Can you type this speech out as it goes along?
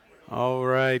All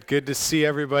right, good to see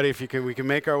everybody. If you can, we can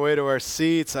make our way to our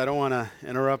seats. I don't want to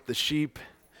interrupt the sheep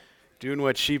doing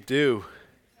what sheep do,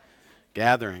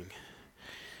 gathering.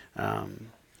 Um,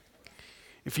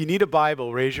 if you need a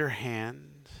Bible, raise your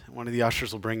hand. One of the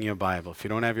ushers will bring you a Bible. If you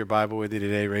don't have your Bible with you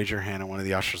today, raise your hand and one of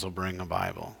the ushers will bring a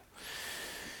Bible.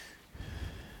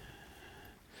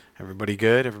 Everybody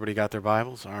good? Everybody got their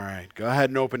Bibles? All right. Go ahead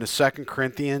and open to 2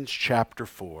 Corinthians chapter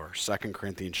 4. 2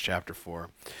 Corinthians chapter 4.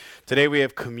 Today we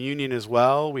have communion as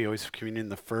well. We always have communion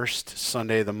the first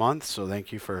Sunday of the month, so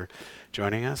thank you for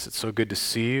joining us. It's so good to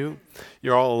see you.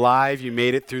 You're all alive. You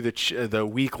made it through the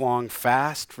week-long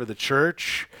fast for the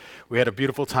church. We had a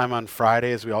beautiful time on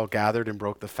Friday as we all gathered and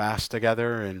broke the fast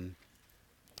together, and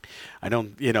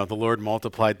the Lord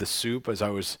multiplied the soup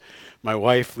my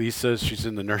wife, Lisa, she's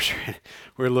in the nursery.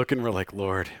 We're like,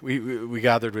 Lord, we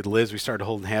gathered with Liz. We started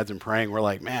holding hands and praying. We're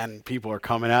like, man, people are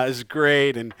coming out. This is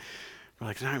great. And we're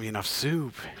like, there's not enough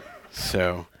soup.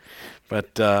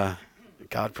 But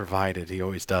God provided. He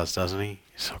always does, doesn't he?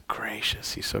 He's so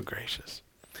gracious. He's so gracious.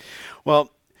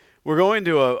 Well, we're going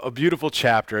to a beautiful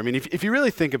chapter. I mean, if you really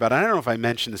think about it, I don't know if I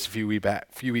mentioned this a few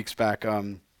weeks back.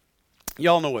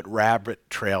 Y'all know what rabbit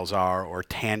trails are or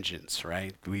tangents,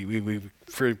 right? We're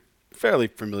fairly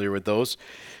familiar with those,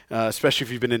 especially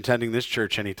if you've been attending this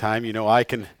church any time. You know, I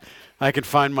can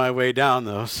find my way down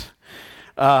those.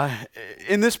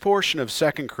 In this portion of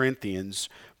 2 Corinthians,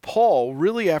 Paul,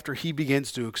 really after he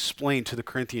begins to explain to the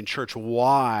Corinthian church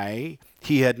why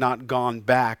he had not gone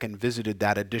back and visited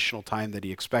that additional time that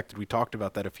he expected. We talked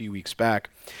about that a few weeks back.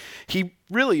 He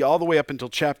really, all the way up until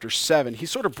chapter 7, he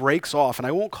sort of breaks off, and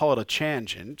I won't call it a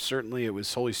tangent. Certainly it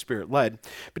was Holy Spirit led.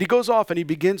 But he goes off and he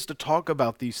begins to talk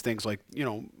about these things like,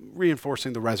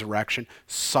 reinforcing the resurrection,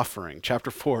 suffering.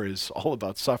 Chapter 4 is all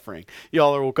about suffering.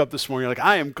 Y'all woke up this morning, you're like,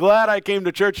 I am glad I came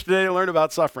to church today to learn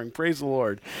about suffering. Praise the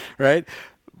Lord, right?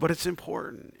 But it's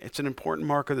important. It's an important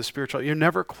mark of the spiritual. You're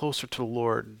never closer to the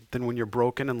Lord than when you're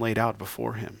broken and laid out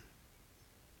before him.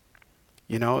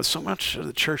 So much of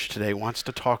the church today wants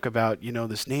to talk about,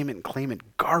 this name it and claim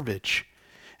it garbage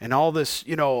and all this,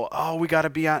 we got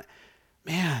to be on.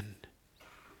 Man,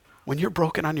 when you're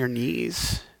broken on your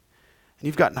knees and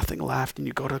you've got nothing left and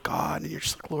you go to God and you're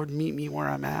just like, Lord, meet me where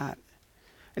I'm at.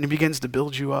 And he begins to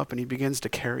build you up and he begins to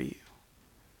carry you.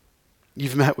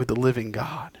 You've met with the living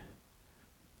God.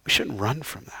 We shouldn't run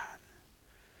from that.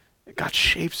 God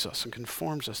shapes us and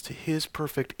conforms us to his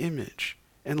perfect image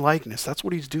and likeness. That's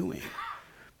what he's doing.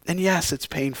 And yes, it's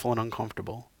painful and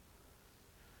uncomfortable.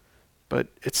 But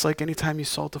it's like anytime you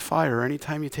salt a fire, or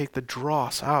anytime you take the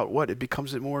dross out, it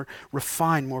becomes more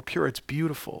refined, more pure. It's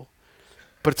beautiful.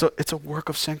 But it's a work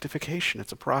of sanctification.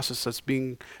 It's a process that's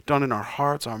being done in our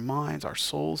hearts, our minds, our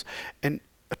souls, and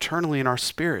eternally in our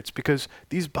spirits, because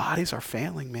these bodies are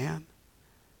failing, man.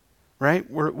 Right?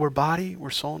 We're body, we're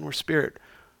soul, and we're spirit.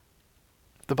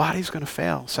 The body's going to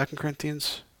fail. 2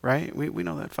 Corinthians, right? We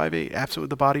know that, 5:8. Absent with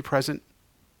the body, present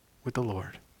with the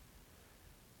Lord.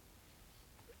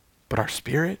 But our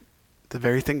spirit, the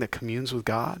very thing that communes with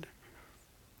God,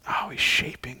 he's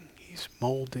shaping, he's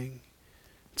molding.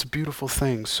 It's a beautiful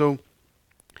thing. So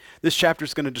this chapter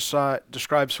is going to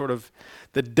describe sort of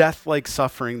the death-like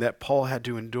suffering that Paul had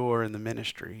to endure in the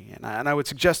ministry. And I would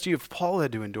suggest to you, if Paul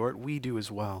had to endure it, we do as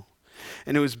well.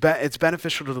 And it's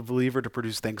beneficial to the believer to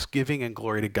produce thanksgiving and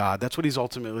glory to God. That's what he's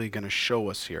ultimately going to show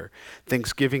us here.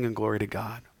 Thanksgiving and glory to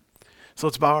God. So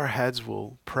let's bow our heads,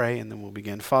 we'll pray, and then we'll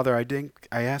begin. Father,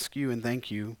 I ask you and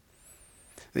thank you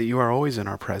that you are always in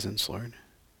our presence, Lord.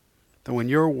 That when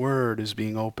your word is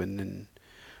being opened and,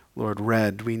 Lord,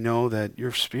 read, we know that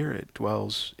your spirit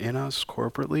dwells in us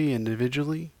corporately,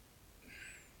 individually.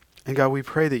 And God, we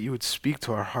pray that you would speak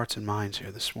to our hearts and minds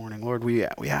here this morning. Lord, we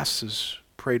ask as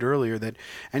prayed earlier that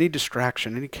any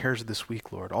distraction, any cares of this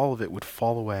week, Lord, all of it would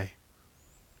fall away.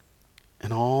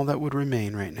 And all that would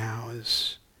remain right now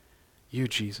is you,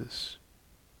 Jesus.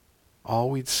 All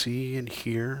we'd see and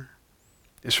hear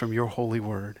is from your holy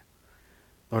word.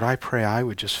 Lord, I pray I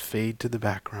would just fade to the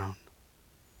background.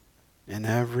 And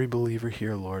every believer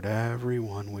here, Lord,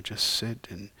 everyone would just sit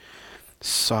and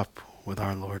sup with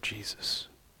our Lord Jesus.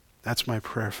 That's my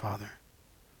prayer, Father.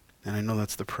 And I know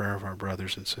that's the prayer of our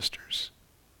brothers and sisters.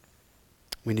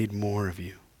 We need more of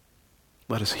you.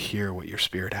 Let us hear what your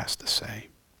Spirit has to say.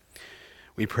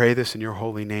 We pray this in your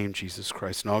holy name, Jesus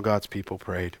Christ, and all God's people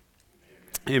prayed.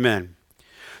 Amen.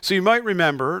 So you might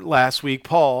remember last week,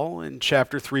 Paul, in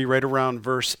chapter 3, right around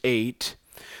verse 8,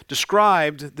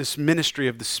 described this ministry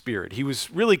of the Spirit. He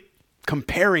was really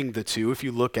comparing the two, if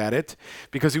you look at it,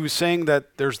 because he was saying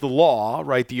that there's the law,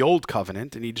 right, the old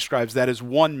covenant, and he describes that as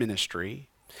one ministry.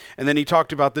 And then he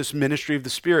talked about this ministry of the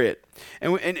Spirit.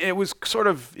 And it was sort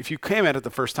of, if you came at it the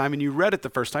first time and you read it the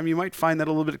first time, you might find that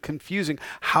a little bit confusing.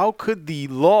 How could the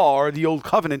law or the old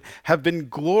covenant have been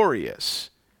glorious?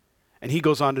 And he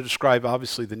goes on to describe,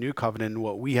 obviously, the new covenant and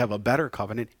what we have, a better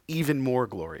covenant, even more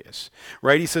glorious.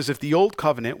 Right? He says, if the old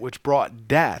covenant, which brought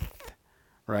death,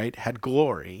 right, had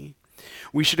glory,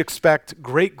 we should expect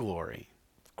great glory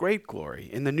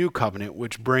in the new covenant,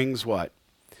 which brings what?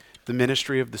 The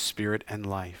ministry of the Spirit and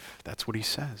life. That's what he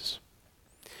says.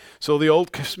 So the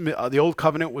old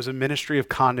covenant was a ministry of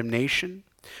condemnation,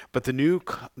 but the new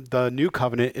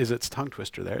covenant is its tongue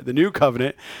twister there. The new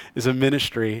covenant is a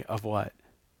ministry of what?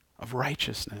 Of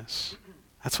righteousness.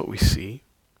 That's what we see.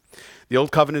 The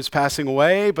old covenant is passing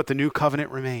away, but the new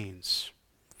covenant remains.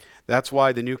 That's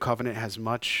why the new covenant has a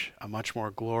much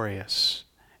more glorious,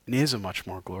 and is a much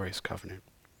more glorious covenant.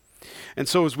 And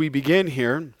so as we begin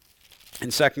here in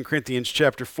 2 Corinthians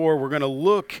chapter 4, we're going to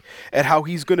look at how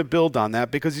he's going to build on that,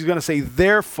 because he's going to say,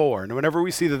 therefore. And whenever we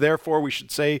see the therefore, we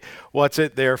should say, what's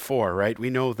it there for, right?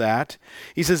 We know that.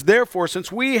 He says, therefore,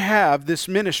 since we have this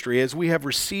ministry, as we have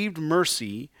received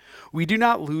mercy, we do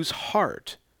not lose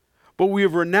heart. But we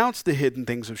have renounced the hidden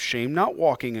things of shame, not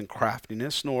walking in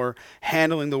craftiness, nor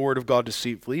handling the word of God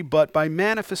deceitfully, but by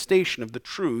manifestation of the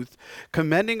truth,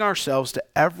 commending ourselves to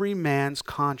every man's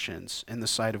conscience in the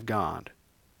sight of God.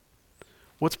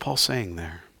 What's Paul saying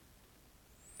there?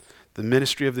 The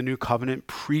ministry of the new covenant,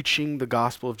 preaching the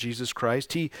gospel of Jesus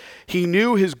Christ. He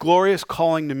knew his glorious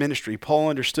calling to ministry. Paul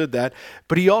understood that,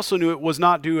 but he also knew it was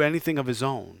not due anything of his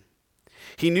own.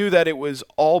 He knew that it was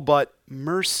all but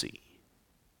mercy.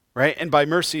 Right? And by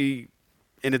mercy,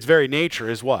 in its very nature,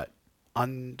 is what?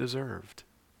 Undeserved.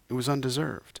 It was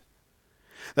undeserved.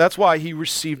 That's why he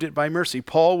received it by mercy.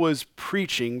 Paul was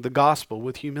preaching the gospel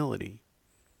with humility.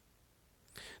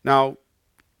 Now,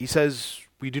 he says,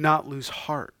 we do not lose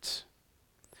heart.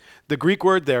 The Greek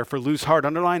word there for lose heart,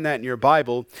 underline that in your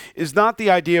Bible, is not the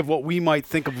idea of what we might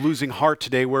think of losing heart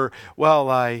today, where, well,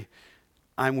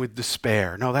 I'm with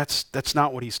despair. No, that's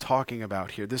not what he's talking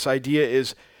about here. This idea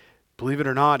is, believe it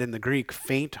or not, in the Greek,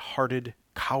 faint-hearted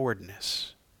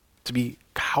cowardness. To be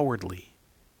cowardly.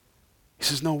 He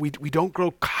says, no, we don't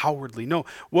grow cowardly. No,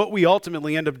 what we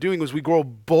ultimately end up doing is we grow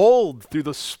bold through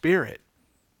the Spirit.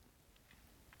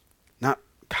 Not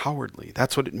cowardly.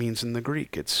 That's what it means in the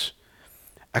Greek. It's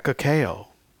ekakeo,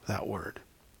 that word.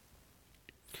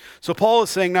 So Paul is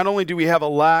saying not only do we have a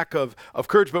lack of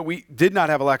courage, but we did not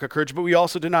have a lack of courage, but we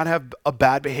also did not have a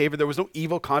bad behavior. There was no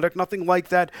evil conduct, nothing like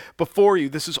that before you.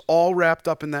 This is all wrapped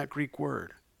up in that Greek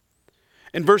word.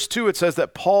 In verse 2, it says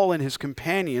that Paul and his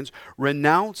companions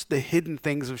renounced the hidden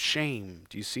things of shame.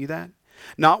 Do you see that?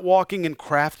 Not walking in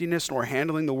craftiness nor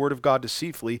handling the word of God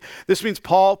deceitfully. This means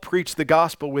Paul preached the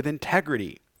gospel with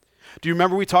integrity. Do you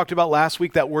remember we talked about last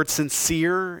week that word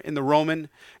sincere in the Roman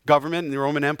government, in the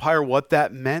Roman Empire, what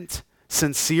that meant?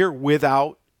 Sincere,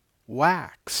 without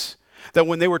wax. That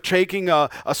when they were taking a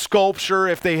sculpture,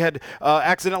 if they had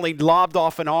accidentally lobbed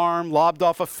off an arm, lobbed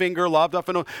off a finger, lobbed off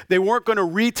an, they weren't going to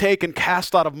retake and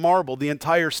cast out of marble the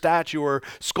entire statue or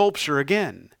sculpture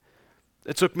again.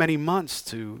 It took many months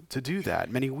to do that,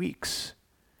 many weeks.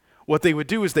 What they would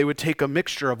do is they would take a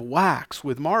mixture of wax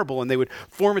with marble and they would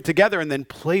form it together and then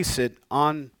place it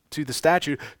onto the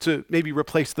statue to maybe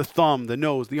replace the thumb, the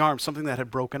nose, the arm, something that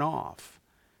had broken off.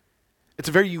 It's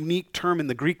a very unique term in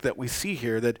the Greek that we see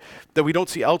here that we don't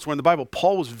see elsewhere in the Bible.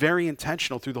 Paul was very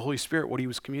intentional through the Holy Spirit what he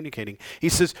was communicating. He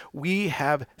says, we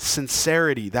have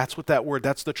sincerity. That's what that word,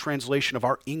 that's the translation of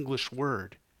our English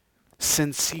word.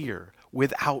 Sincere,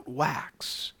 without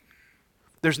wax.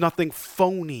 There's nothing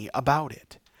phony about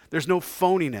it. There's no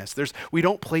phoniness. We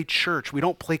don't play church. We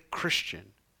don't play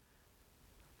Christian.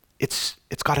 It's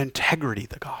got integrity,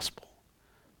 the gospel.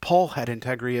 Paul had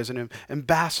integrity as an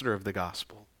ambassador of the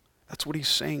gospel. That's what he's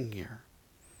saying here.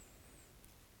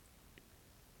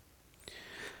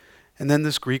 And then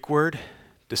this Greek word,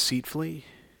 deceitfully,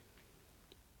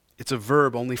 it's a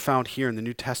verb only found here in the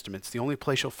New Testament. It's the only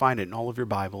place you'll find it in all of your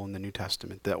Bible in the New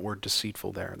Testament, that word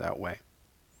deceitful there, that way.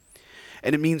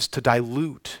 And it means to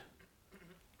dilute,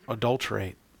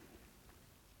 adulterate.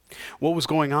 What was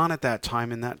going on at that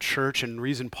time in that church, and the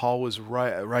reason Paul was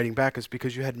writing back is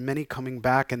because you had many coming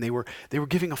back and they were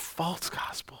giving a false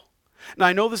gospel. Now,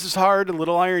 I know this is hard, a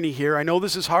little irony here. I know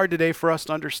this is hard today for us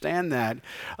to understand that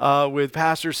with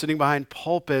pastors sitting behind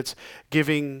pulpits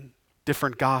giving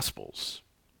different gospels.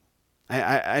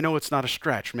 I know it's not a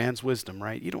stretch, man's wisdom,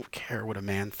 right? You don't care what a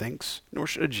man thinks, nor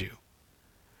should you.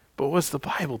 But what does the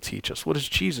Bible teach us? What does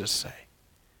Jesus say?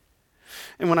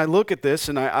 And when I look at this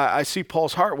and I see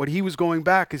Paul's heart, what he was going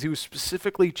back is he was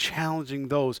specifically challenging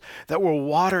those that were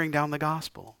watering down the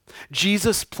gospel.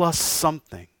 Jesus plus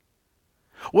something.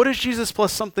 What does Jesus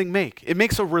plus something make? It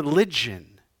makes a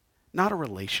religion, not a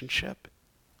relationship.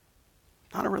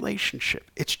 Not a relationship.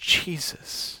 It's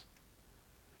Jesus.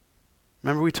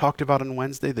 Remember we talked about on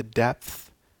Wednesday the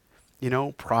depth,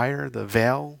 prior, the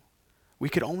veil? We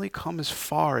could only come as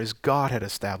far as God had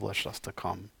established us to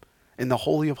come in the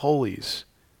Holy of Holies.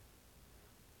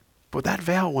 But that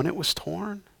veil, when it was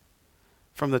torn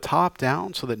from the top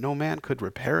down so that no man could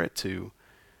repair it, to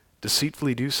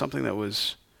deceitfully do something that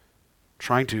was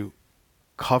trying to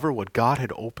cover what God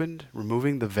had opened,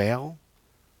 removing the veil.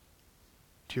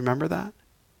 Do you remember that?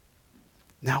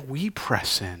 Now we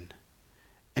press in.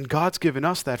 And God's given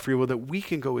us that free will that we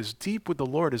can go as deep with the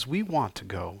Lord as we want to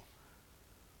go.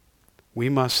 We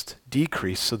must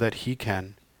decrease so that he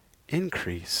can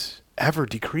increase, ever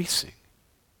decreasing.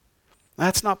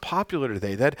 That's not popular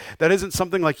today. That isn't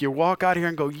something like you walk out here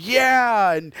and go,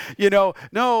 yeah, and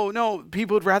no,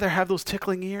 people would rather have those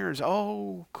tickling ears.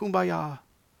 Oh, kumbaya.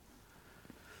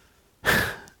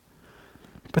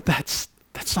 But that's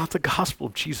not the gospel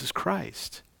of Jesus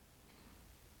Christ.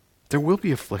 There will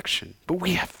be affliction, but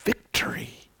we have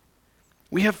victory.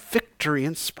 We have victory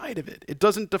in spite of it. It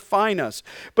doesn't define us.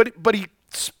 But he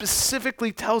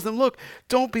specifically tells them, look,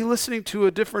 don't be listening to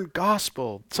a different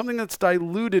gospel, something that's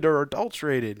diluted or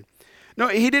adulterated. No,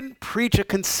 he didn't preach a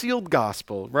concealed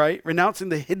gospel, right? Renouncing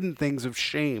the hidden things of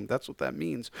shame. That's what that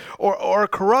means. Or a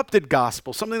corrupted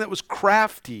gospel, something that was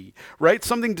crafty, right?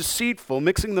 Something deceitful,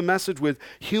 mixing the message with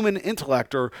human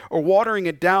intellect or watering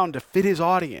it down to fit his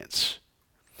audience.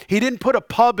 He didn't put a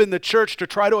pub in the church to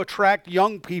try to attract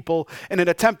young people in an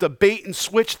attempt to bait and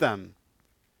switch them.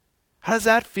 How does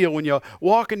that feel when you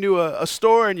walk into a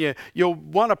store and you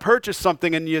want to purchase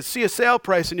something and you see a sale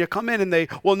price and you come in and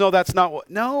no, that's not what,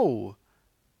 no.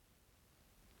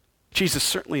 Jesus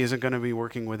certainly isn't going to be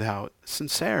working without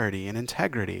sincerity and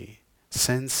integrity,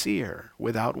 sincere,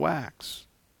 without wax.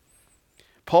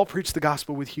 Paul preached the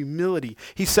gospel with humility.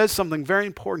 He says something very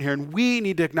important here, and we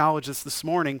need to acknowledge this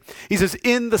morning. He says,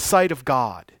 in the sight of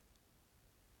God.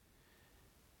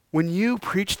 When you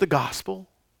preach the gospel,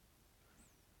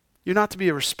 you're not to be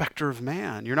a respecter of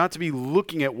man. You're not to be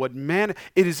looking at what man,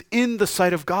 it is in the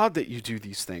sight of God that you do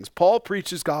these things. Paul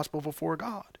preaches gospel before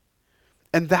God.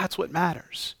 And that's what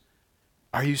matters.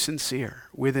 Are you sincere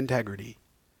with integrity?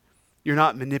 You're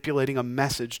not manipulating a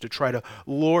message to try to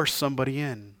lure somebody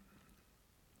in.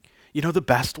 You know the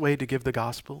best way to give the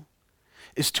gospel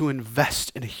is to invest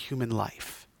in a human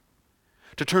life.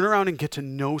 To turn around and get to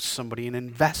know somebody and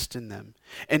invest in them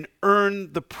and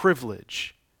earn the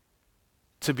privilege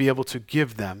to be able to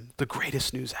give them the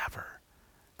greatest news ever,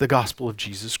 the gospel of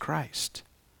Jesus Christ.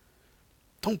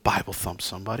 Don't Bible thump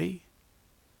somebody.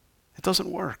 It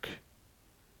doesn't work.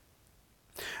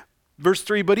 Verse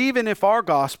 3, but even if our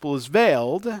gospel is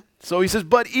veiled, so he says,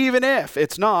 but even if,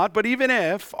 it's not, but even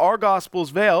if our gospel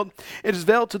is veiled, it is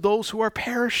veiled to those who are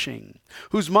perishing,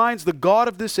 whose minds the God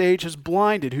of this age has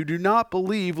blinded, who do not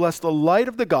believe, lest the light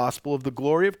of the gospel of the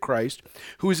glory of Christ,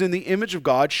 who is in the image of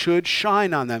God, should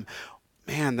shine on them.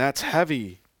 Man, that's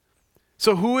heavy.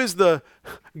 So who is the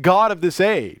God of this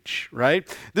age, right?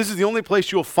 This is the only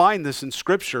place you'll find this in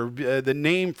Scripture, the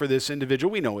name for this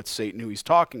individual. We know it's Satan who he's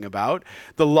talking about,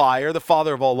 the liar, the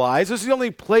father of all lies. This is the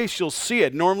only place you'll see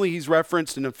it. Normally he's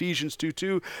referenced in Ephesians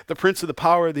 2:2, the prince of the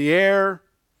power of the air.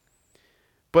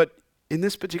 But in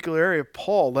this particular area,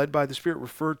 Paul, led by the Spirit,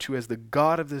 referred to as the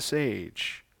God of this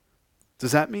age.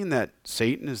 Does that mean that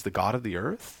Satan is the God of the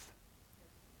earth?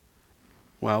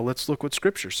 Well, let's look what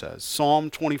Scripture says.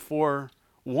 Psalm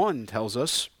 24:1 tells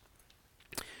us,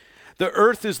 the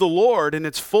earth is the Lord and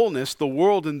its fullness, the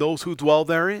world and those who dwell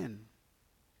therein.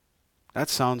 That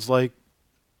sounds like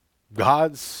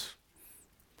God's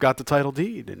got the title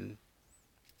deed and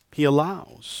he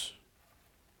allows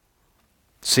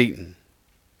Satan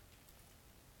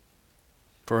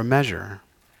for a measure.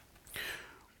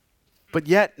 But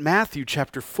yet Matthew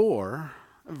chapter 4,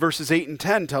 verses 8 and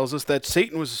 10 tells us that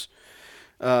Satan was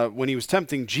when he was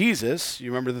tempting Jesus,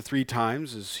 you remember the 3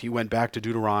 times as he went back to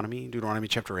Deuteronomy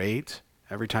chapter 8,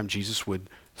 every time Jesus would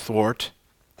thwart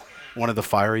one of the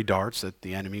fiery darts that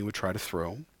the enemy would try to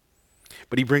throw.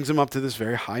 But he brings him up to this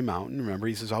very high mountain. Remember,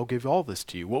 he says, I'll give all this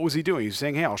to you. What was he doing? He was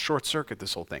saying, hey, I'll short circuit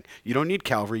this whole thing. You don't need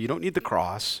Calvary. You don't need the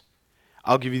cross.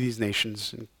 I'll give you these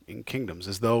nations and kingdoms,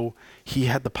 as though he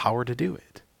had the power to do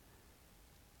it.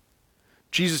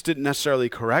 Jesus didn't necessarily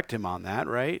correct him on that,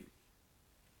 right?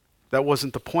 That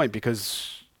wasn't the point,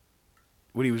 because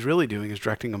what he was really doing is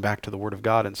directing him back to the Word of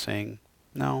God and saying,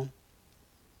 no,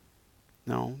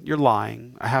 No, you're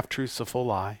lying. A half-truth's a full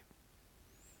lie.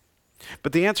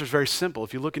 But the answer is very simple.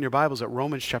 If you look in your Bibles at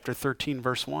Romans chapter 13,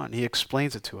 verse 1, he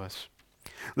explains it to us.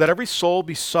 Let every soul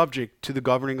be subject to the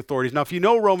governing authorities. Now, if you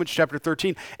know Romans chapter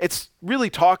 13, it's really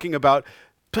talking about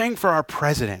praying for our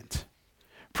president,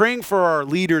 praying for our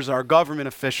leaders, our government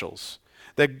officials,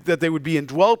 that they would be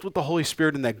indwelt with the Holy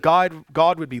Spirit and that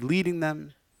God would be leading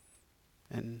them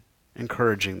and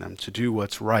encouraging them to do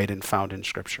what's right and found in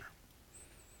Scripture.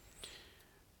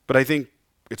 But I think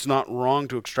it's not wrong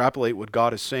to extrapolate what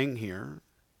God is saying here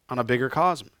on a bigger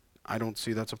cosmos. I don't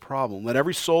see that's a problem. Let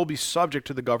every soul be subject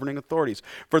to the governing authorities.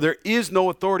 For there is no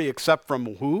authority except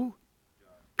from who?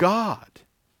 God.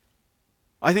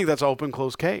 I think that's an open,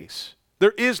 closed case.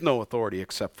 There is no authority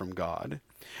except from God.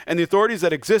 And the authorities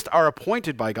that exist are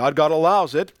appointed by God. God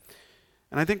allows it.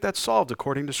 And I think that's solved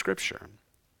according to Scripture.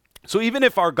 So even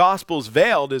if our gospel is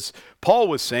veiled, as Paul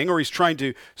was saying, or he's trying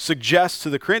to suggest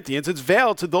to the Corinthians, it's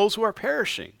veiled to those who are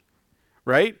perishing.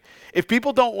 Right? If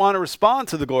people don't want to respond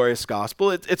to the glorious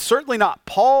gospel, it's certainly not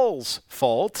Paul's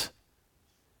fault,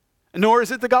 nor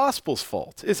is it the gospel's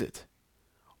fault, is it?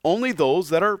 Only those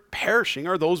that are perishing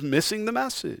are those missing the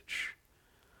message.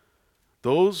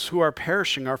 Those who are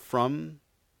perishing are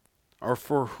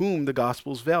for whom the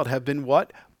gospel is veiled, have been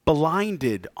what?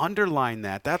 Blinded. Underline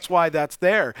that. That's why that's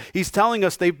there. He's telling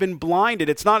us they've been blinded.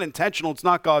 It's not intentional. It's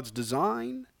not God's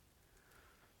design.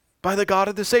 By the God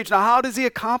of this age. Now, how does he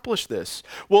accomplish this?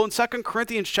 Well, in 2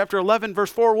 Corinthians chapter 11,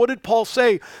 verse 4, what did Paul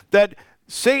say? That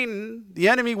Satan, the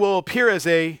enemy, will appear as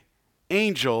an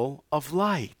angel of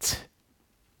light.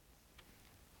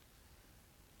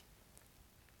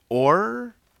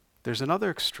 Or there's another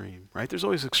extreme, right? There's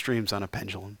always extremes on a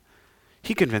pendulum.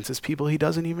 He convinces people he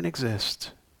doesn't even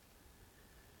exist.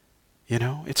 You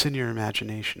know, it's in your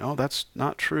imagination. Oh, that's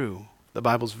not true. The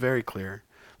Bible's very clear.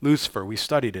 Lucifer, we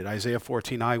studied it. Isaiah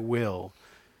 14, I will.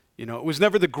 You know, it was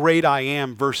never the great I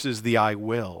am versus the I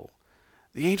will.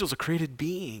 The angel's a created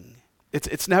being.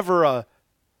 He's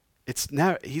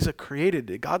a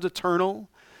created, God's eternal.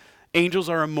 Angels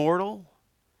are immortal.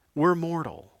 We're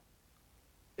mortal.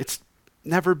 It's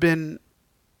never been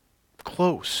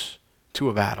close to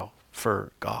a battle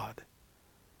for God.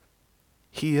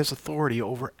 He has authority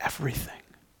over everything.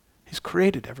 He's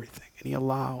created everything, and he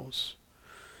allows.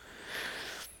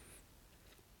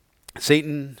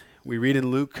 Satan, we read in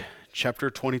Luke chapter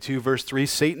 22, verse 3,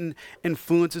 Satan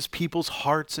influences people's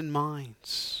hearts and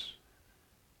minds.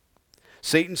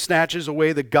 Satan snatches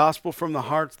away the gospel from the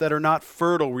hearts that are not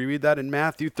fertile. We read that in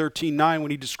Matthew 13:9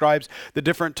 when he describes the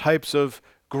different types of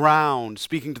ground,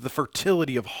 speaking to the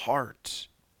fertility of heart.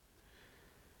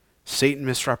 Satan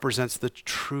misrepresents the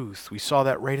truth. We saw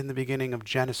that right in the beginning of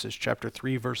Genesis chapter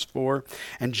 3, verse 4,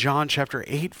 and John chapter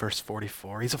 8, verse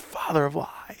 44. He's a father of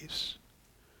lies.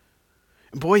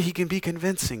 Boy, he can be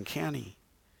convincing, can't he?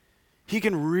 He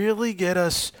can really get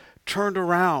us turned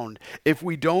around if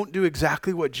we don't do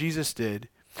exactly what Jesus did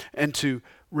and to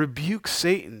rebuke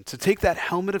Satan, to take that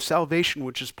helmet of salvation,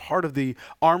 which is part of the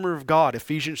armor of God,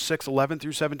 Ephesians 6, 11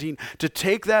 through 17, to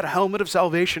take that helmet of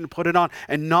salvation and put it on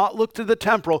and not look to the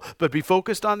temporal, but be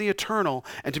focused on the eternal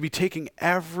and to be taking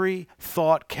every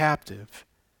thought captive.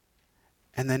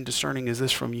 And then discerning, is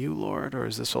this from you, Lord, or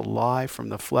is this a lie from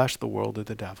the flesh, the world, or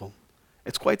the devil?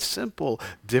 It's quite simple,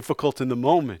 difficult in the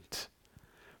moment,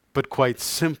 but quite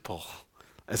simple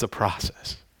as a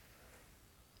process.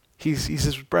 He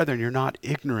says, brethren, you're not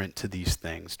ignorant to these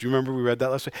things. Do you remember we read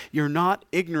that last week? You're not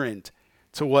ignorant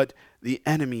to what the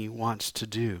enemy wants to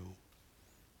do.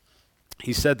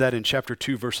 He said that in chapter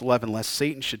 2, verse 11, lest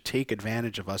Satan should take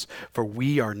advantage of us, for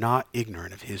we are not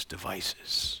ignorant of his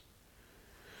devices.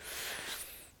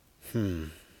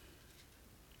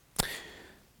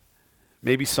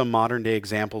 Maybe some modern day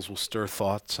examples will stir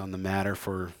thoughts on the matter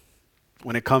for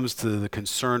when it comes to the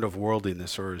concern of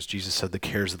worldliness, or as Jesus said, the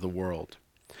cares of the world.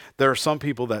 There are some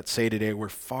people that say today we're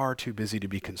far too busy to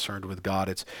be concerned with God.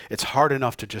 It's hard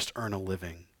enough to just earn a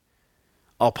living.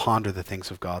 I'll ponder the things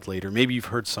of God later. Maybe you've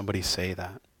heard somebody say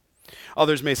that.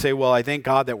 Others may say, well, I thank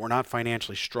God that we're not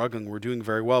financially struggling. We're doing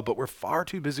very well, but we're far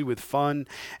too busy with fun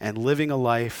and living a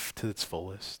life to its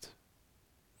fullest.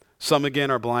 Some, again,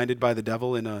 are blinded by the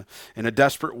devil in a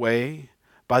desperate way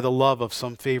by the love of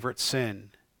some favorite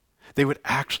sin. They would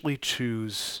actually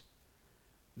choose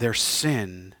their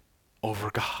sin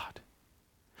over God.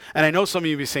 And I know some of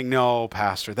you will be saying, no,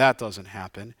 Pastor, that doesn't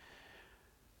happen.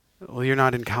 Well, you're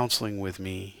not in counseling with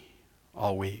me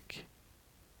all week.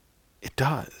 It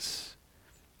does.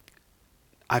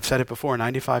 I've said it before,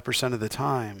 95% of the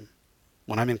time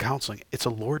when I'm in counseling, it's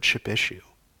a lordship issue.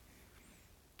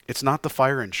 It's not the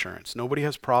fire insurance. Nobody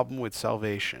has problem with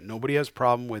salvation. Nobody has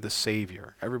problem with a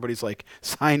savior. Everybody's like,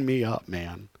 sign me up,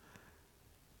 man.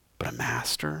 But a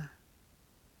master,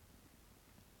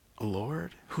 a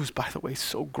Lord, who's, by the way,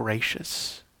 so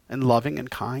gracious and loving and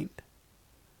kind.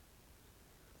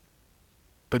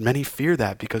 But many fear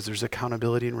that because there's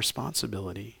accountability and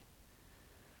responsibility.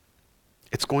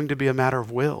 It's going to be a matter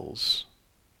of wills.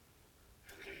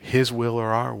 His will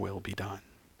or our will be done.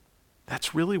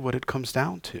 That's really what it comes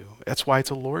down to. That's why it's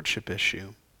a lordship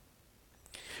issue.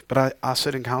 But I'll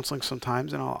sit in counseling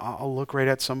sometimes and I'll look right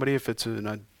at somebody if it's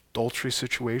an adultery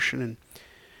situation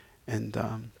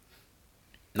and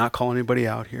not call anybody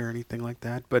out here or anything like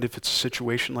that. But if it's a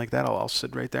situation like that, I'll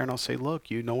sit right there and I'll say, look,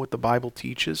 you know what the Bible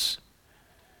teaches?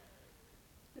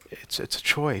 It's a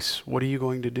choice. What are you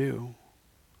going to do?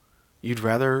 You'd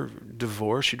rather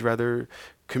divorce, you'd rather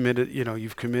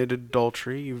you've committed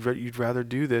adultery, you'd rather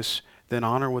do this than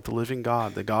honor what the living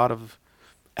God, the God of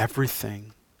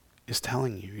everything, is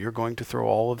telling you. You're going to throw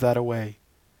all of that away.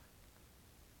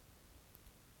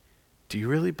 Do you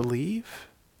really believe?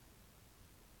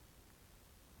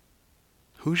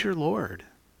 Who's your Lord?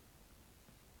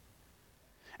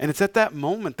 And it's at that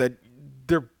moment that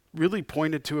they're really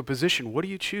pointed to a position. What do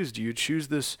you choose? Do you choose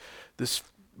this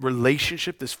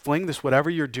relationship, this fling, this whatever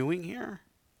you're doing here?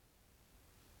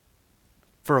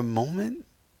 For a moment,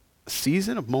 a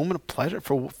season, a moment of pleasure,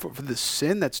 for the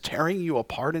sin that's tearing you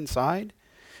apart inside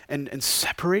and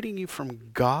separating you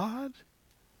from God?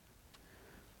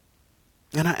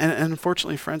 And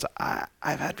unfortunately, friends,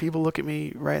 I've had people look at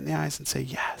me right in the eyes and say,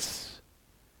 yes.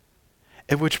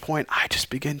 At which point, I just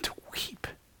begin to weep.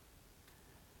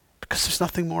 Because there's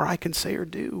nothing more I can say or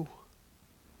do.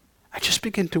 I just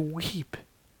begin to weep.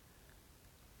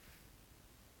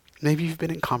 Maybe you've been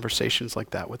in conversations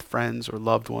like that with friends or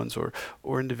loved ones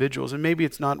or individuals, and maybe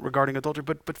it's not regarding adultery,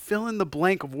 but fill in the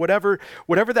blank of whatever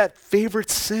that favorite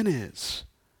sin is.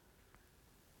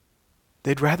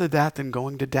 They'd rather that than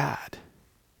going to dad,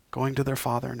 going to their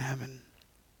Father in heaven.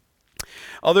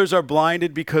 Others are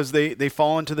blinded because they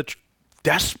fall into the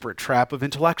desperate trap of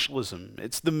intellectualism.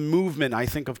 It's the movement, I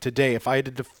think, of today. If I had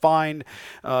to define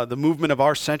the movement of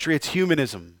our century, it's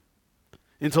humanism,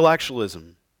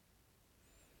 intellectualism.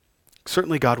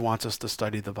 Certainly God wants us to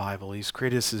study the Bible. He's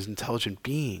created us as intelligent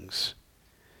beings.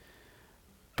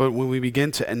 But when we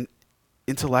begin to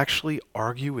intellectually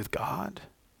argue with God,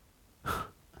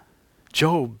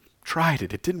 Job tried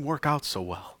it. It didn't work out so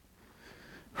well,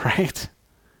 right?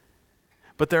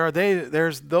 But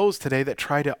there's those today that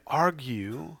try to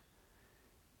argue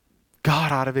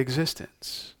God out of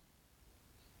existence.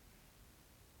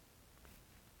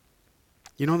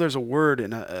 You know, there's a word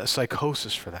in a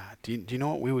psychosis for that. Do you know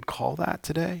what we would call that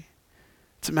today?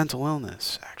 It's a mental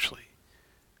illness, actually.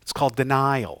 It's called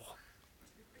denial.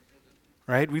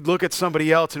 Right? We'd look at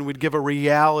somebody else and we'd give a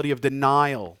reality of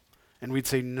denial. And we'd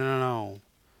say, no.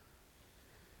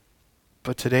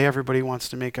 But today everybody wants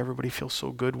to make everybody feel so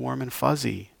good, warm, and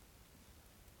fuzzy.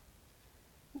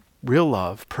 Real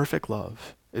love, perfect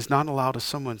love, is not allowed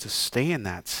someone to stay in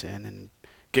that sin and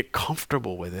get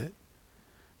comfortable with it,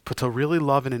 but to really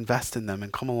love and invest in them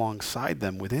and come alongside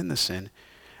them within the sin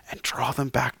and draw them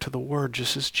back to the Word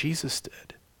just as Jesus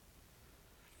did.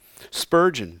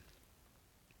 Spurgeon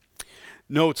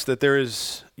notes that there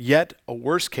is yet a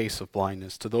worse case of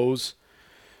blindness to those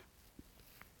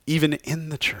even in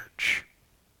the church,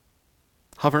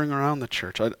 hovering around the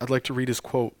church. I'd like to read his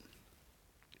quote.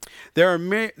 There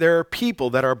are people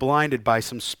that are blinded by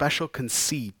some special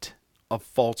conceit of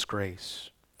false grace.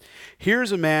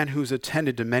 Here's a man who's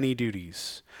attended to many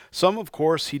duties. Some, of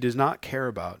course, he does not care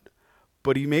about,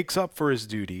 but he makes up for his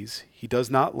duties he does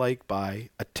not like by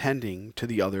attending to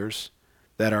the others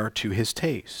that are to his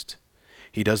taste.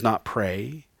 He does not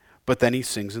pray, but then he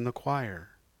sings in the choir.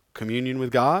 Communion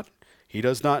with God? He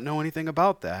does not know anything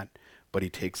about that, but he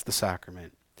takes the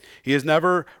sacrament. He has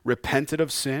never repented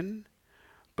of sin,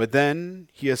 but then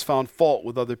he has found fault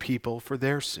with other people for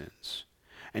their sins.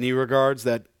 And he regards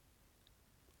that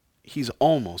he's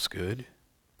almost good.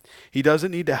 He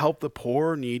doesn't need to help the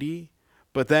poor or needy,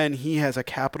 but then he has a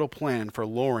capital plan for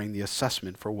lowering the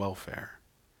assessment for welfare.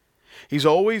 He's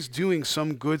always doing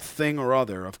some good thing or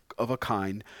other of a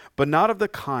kind, but not of the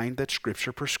kind that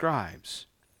Scripture prescribes.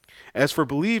 As for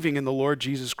believing in the Lord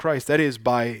Jesus Christ, that is,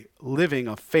 by living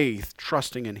a faith,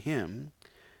 trusting in Him,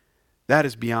 that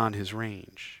is beyond his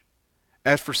range.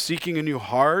 As for seeking a new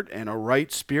heart and a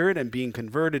right spirit and being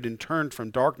converted and turned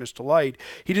from darkness to light,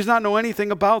 he does not know anything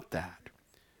about that.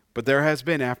 But there has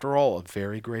been, after all, a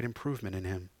very great improvement in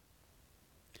him.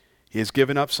 He has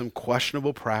given up some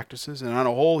questionable practices, and on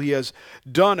a whole he has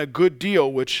done a good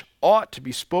deal which ought to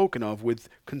be spoken of with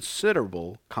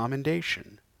considerable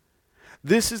commendation.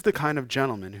 This is the kind of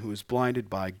gentleman who is blinded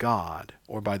by God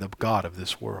or by the god of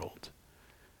this world.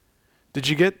 Did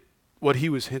you get what he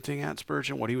was hinting at,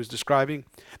 Spurgeon, what he was describing?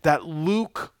 That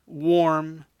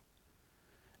lukewarm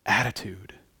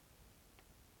attitude.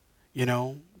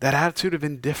 That attitude of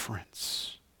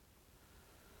indifference.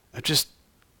 Of just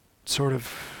sort of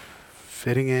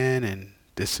fitting in and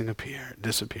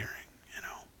disappearing.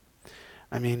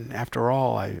 I mean, after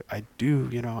all, I do,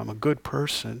 I'm a good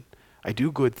person. I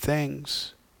do good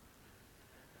things.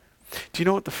 Do you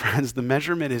know what, friends? The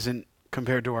measurement isn't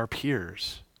compared to our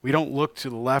peers. We don't look to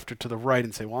the left or to the right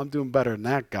and say, well, I'm doing better than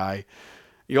that guy.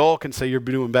 You all can say you're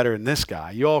doing better than this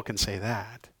guy. You all can say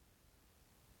that.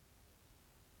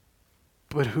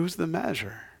 But who's the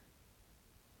measure?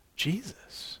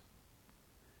 Jesus.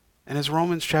 And as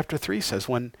Romans chapter 3 says,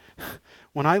 when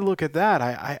I look at that,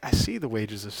 I see the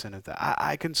wages of sin at that.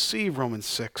 I can see Romans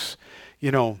 6,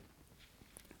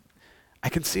 I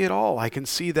can see it all. I can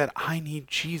see that I need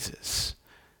Jesus.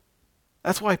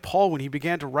 That's why Paul, when he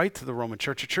began to write to the Roman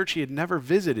church, a church he had never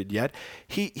visited yet,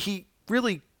 he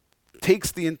really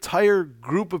takes the entire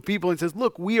group of people and says,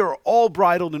 look, we are all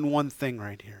bridled in one thing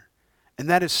right here, and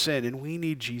that is sin, and we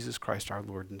need Jesus Christ, our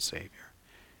Lord and Savior.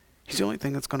 He's the only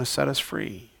thing that's going to set us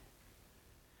free.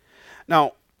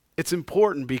 Now, it's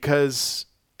important because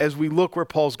as we look where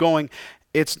Paul's going,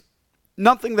 it's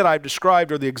nothing that I've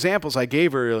described or the examples I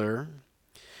gave earlier.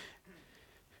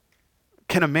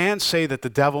 Can a man say that the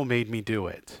devil made me do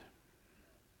it?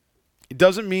 It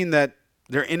doesn't mean that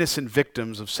they're innocent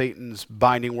victims of Satan's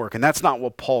binding work, and that's not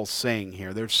what Paul's saying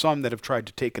here. There's some that have tried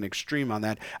to take an extreme on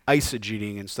that,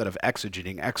 eisegeting instead of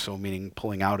exegeting, exo meaning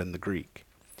pulling out in the Greek.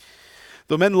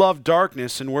 Though men love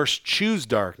darkness and worse choose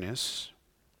darkness,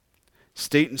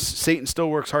 Satan still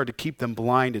works hard to keep them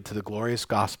blinded to the glorious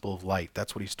gospel of light.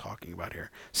 That's what he's talking about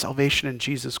here. Salvation in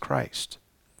Jesus Christ.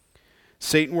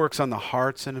 Satan works on the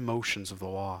hearts and emotions of the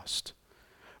lost.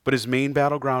 But his main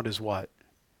battleground is what?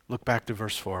 Look back to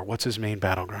verse 4. What's his main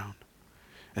battleground?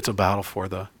 It's a battle for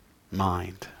the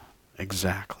mind.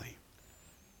 Exactly.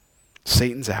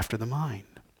 Satan's after the mind.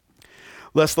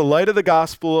 Lest the light of the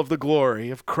gospel of the glory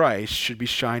of Christ should be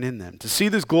shine in them. To see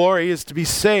this glory is to be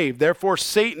saved. Therefore,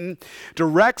 Satan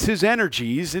directs his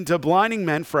energies into blinding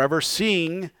men forever,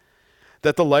 seeing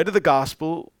that the light of the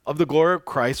gospel of the glory of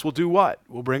Christ will do what?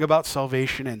 Will bring about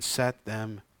salvation and set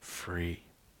them free.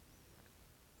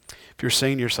 If you're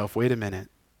saying to yourself, wait a minute,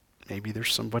 maybe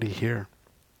there's somebody here.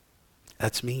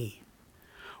 That's me.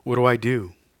 What do I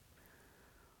do?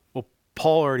 Well,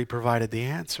 Paul already provided the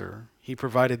answer. He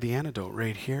provided the antidote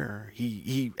right here.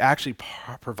 He actually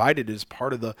provided it as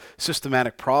part of the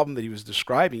systematic problem that he was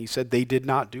describing. He said they did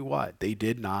not do what? They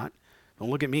did not. Don't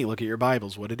look at me. Look at your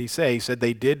Bibles. What did he say? He said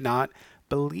they did not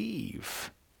believe.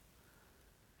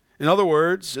 In other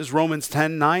words, as Romans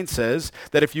 10:9 says,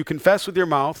 that if you confess with your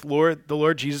mouth the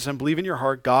Lord Jesus and believe in your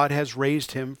heart God has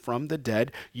raised him from the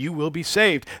dead, you will be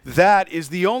saved. That is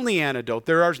the only antidote.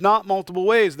 There are not multiple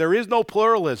ways. There is no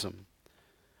pluralism.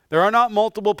 There are not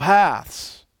multiple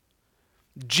paths.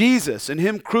 Jesus and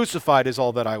him crucified is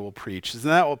all that I will preach. Isn't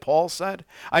that what Paul said?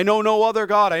 I know no other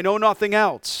God. I know nothing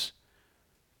else.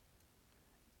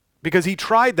 Because he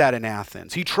tried that in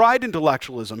Athens. He tried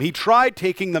intellectualism. He tried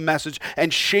taking the message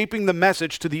and shaping the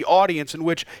message to the audience in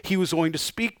which he was going to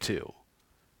speak to.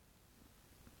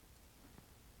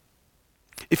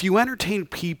 If you entertain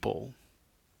people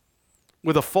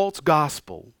with a false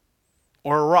gospel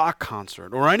or a rock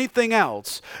concert or anything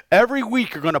else, every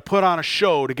week you're going to put on a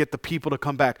show to get the people to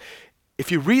come back.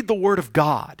 If you read the Word of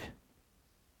God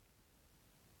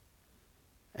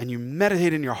and you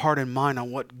meditate in your heart and mind on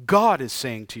what God is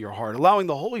saying to your heart, allowing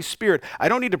the Holy Spirit, I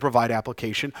don't need to provide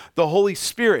application, the Holy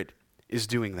Spirit is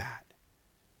doing that.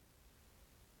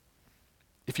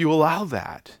 If you allow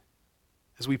that,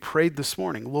 as we prayed this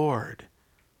morning, Lord,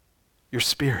 your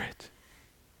Spirit,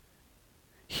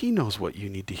 he knows what you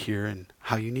need to hear and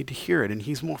how you need to hear it, and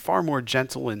he's far more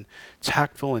gentle and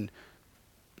tactful and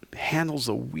handles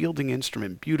the wielding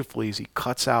instrument beautifully as he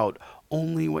cuts out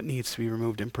only what needs to be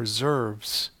removed and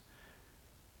preserves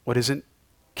what isn't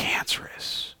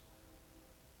cancerous,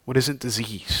 what isn't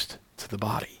diseased to the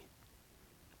body,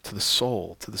 to the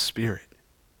soul, to the spirit.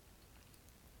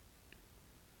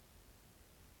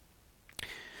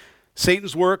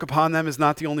 Satan's work upon them is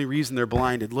not the only reason they're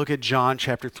blinded. Look at John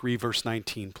chapter 3, verse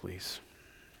 19, please.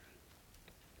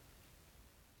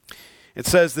 It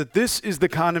says that this is the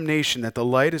condemnation, that the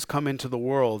light has come into the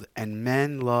world, and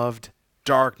men loved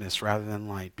darkness rather than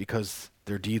light, because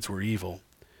their deeds were evil.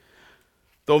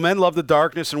 Though men love the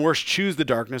darkness and worse choose the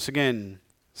darkness, again,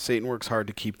 Satan works hard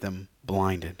to keep them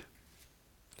blinded.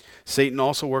 Satan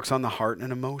also works on the heart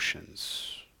and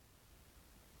emotions.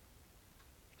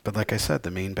 But like I said,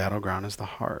 the main battleground is the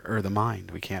heart, or the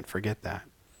mind. We can't forget that.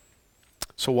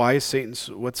 So why is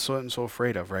what's Satan so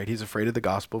afraid of, right? He's afraid of the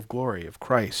gospel of glory, of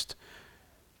Christ,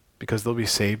 because they'll be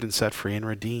saved and set free and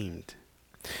redeemed.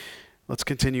 Let's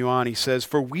continue on. He says,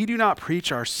 "For we do not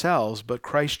preach ourselves, but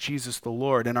Christ Jesus the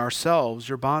Lord, and ourselves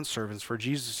your bondservants for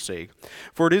Jesus' sake.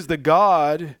 For it is the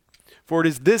God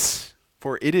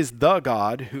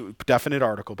who, definite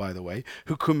article by the way,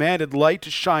 who commanded light to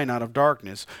shine out of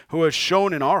darkness, who has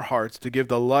shown in our hearts to give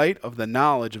the light of the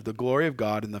knowledge of the glory of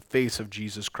God in the face of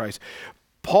Jesus Christ."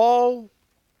 Paul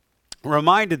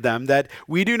reminded them that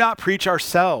we do not preach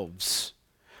ourselves.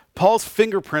 Paul's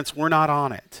fingerprints were not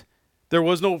on it. There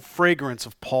was no fragrance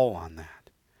of Paul on that.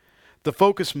 The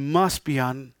focus must be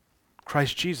on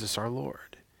Christ Jesus our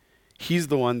Lord. He's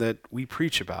the one that we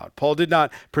preach about. Paul did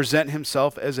not present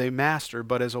himself as a master,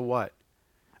 but as a what?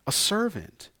 A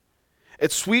servant.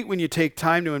 It's sweet when you take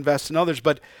time to invest in others,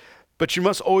 but you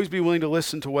must always be willing to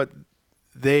listen to what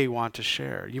they want to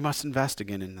share. You must invest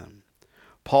again in them.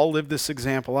 Paul lived this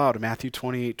example out in Matthew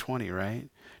 28:20, right?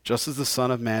 Just as the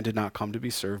Son of Man did not come to be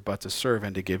served, but to serve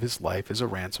and to give his life as a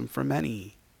ransom for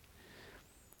many.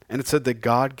 And it said that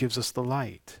God gives us the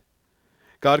light.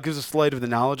 God gives us the light of the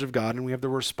knowledge of God, and we have the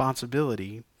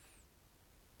responsibility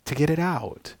to get it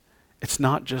out. It's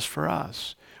not just for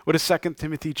us. What does 2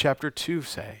 Timothy chapter 2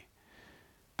 say?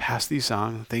 Pass these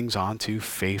things on to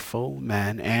faithful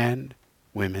men and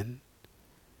women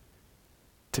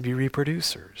to be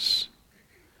reproducers.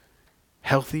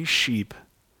 Healthy sheep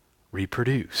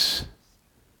reproduce.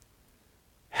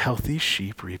 Healthy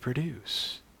sheep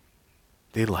reproduce.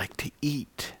 They like to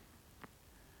eat.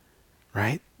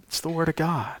 Right? It's the Word of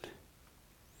God.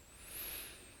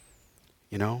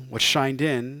 You know, what shined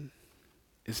in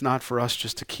is not for us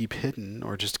just to keep hidden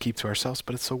or just to keep to ourselves,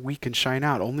 but it's so we can shine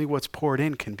out. Only what's poured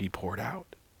in can be poured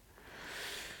out.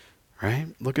 Right?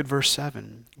 Look at verse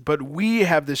 7. "But we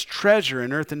have this treasure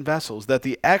in earthen vessels, that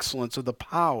the excellence of the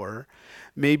power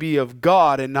may be of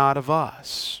God and not of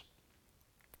us."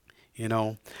 You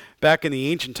know, back in the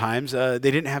ancient times, they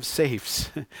didn't have safes.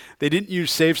 They didn't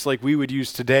use safes like we would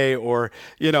use today, or,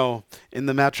 you know, in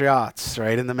the matriots,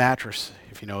 right? In the mattress,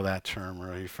 if you know that term,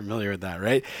 or you're familiar with that,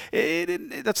 right?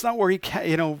 That's not where they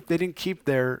didn't keep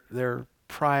their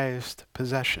prized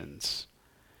possessions.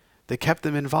 They kept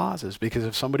them in vases, because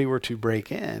if somebody were to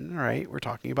break in, right, we're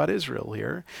talking about Israel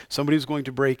here, somebody was going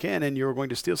to break in and you were going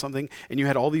to steal something and you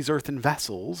had all these earthen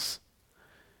vessels,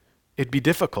 it'd be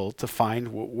difficult to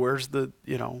find where's the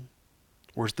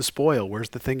spoil, where's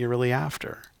the thing you're really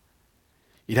after.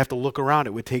 You'd have to look around.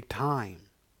 It would take time,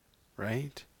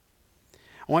 right?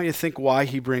 I want you to think why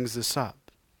he brings this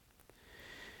up.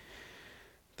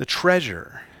 The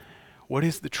treasure. What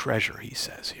is the treasure, he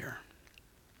says here?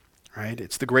 Right?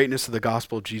 It's the greatness of the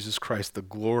gospel of Jesus Christ, the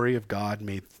glory of God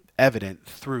made evident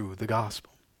through the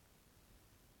gospel.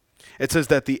 It says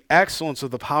that the excellence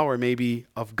of the power may be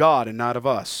of God and not of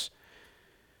us.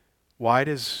 Why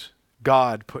does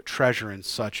God put treasure in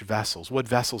such vessels? What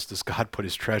vessels does God put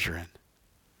his treasure in?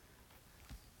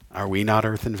 Are we not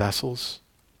earthen vessels?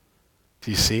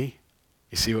 Do you see?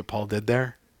 You see what Paul did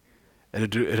there?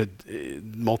 It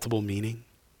had multiple meaning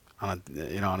on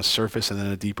a surface and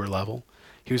then a deeper level.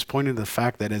 He was pointing to the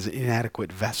fact that as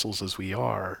inadequate vessels as we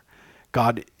are,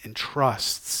 God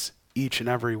entrusts each and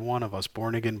every one of us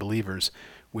born-again believers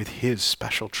with his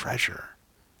special treasure.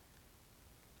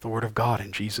 The Word of God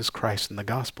in Jesus Christ and the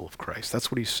gospel of Christ.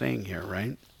 That's what he's saying here,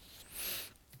 right?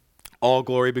 All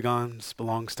glory belongs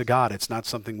to God. It's not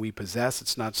something we possess.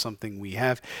 It's not something we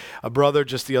have. A brother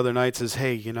just the other night says,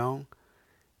 hey,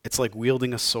 it's like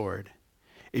wielding a sword.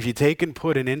 If you take and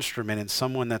put an instrument in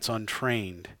someone that's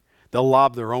untrained, they'll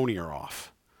lob their own ear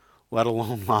off, let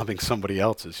alone lobbing somebody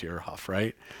else's ear off,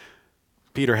 right?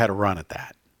 Peter had a run at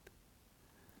that.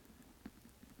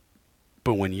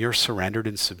 But when you're surrendered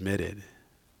and submitted,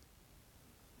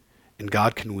 and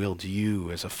God can wield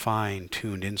you as a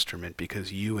fine-tuned instrument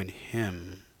because you and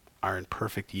him are in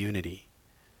perfect unity,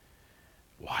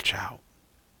 watch out.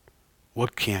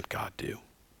 What can't God do?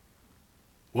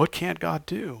 What can't God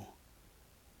do?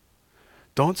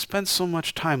 Don't spend so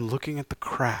much time looking at the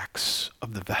cracks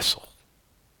of the vessel.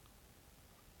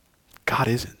 God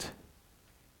isn't.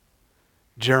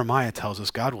 Jeremiah tells us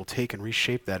God will take and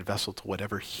reshape that vessel to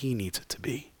whatever he needs it to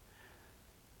be.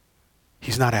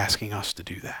 He's not asking us to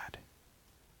do that.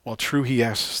 While true, he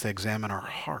asks us to examine our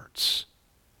hearts.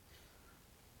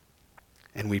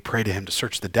 And we pray to him to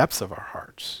search the depths of our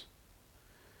hearts.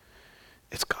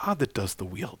 It's God that does the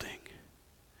wielding.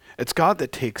 It's God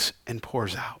that takes and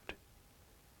pours out.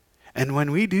 And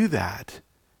when we do that,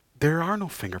 there are no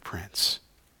fingerprints.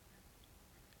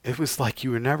 It was like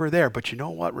you were never there. But you know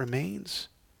what remains?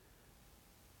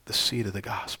 The seed of the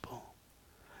gospel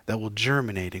that will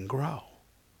germinate and grow.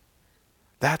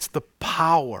 That's the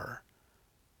power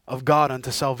of God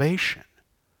unto salvation.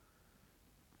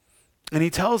 And he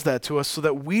tells that to us so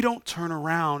that we don't turn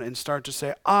around and start to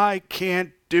say, I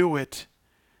can't do it.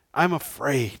 I'm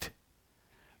afraid.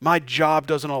 My job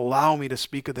doesn't allow me to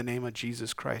speak of the name of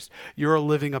Jesus Christ. You're a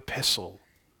living epistle.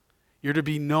 You're to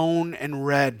be known and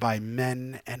read by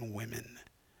men and women.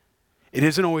 It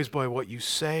isn't always by what you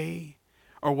say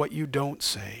or what you don't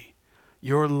say.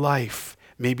 Your life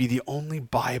may be the only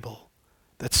Bible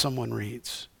that someone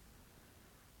reads.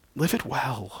 Live it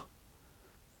well.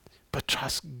 But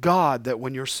trust God that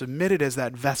when you're submitted as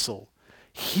that vessel,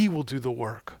 he will do the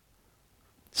work.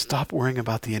 Stop worrying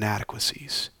about the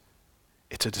inadequacies.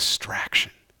 It's a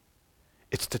distraction.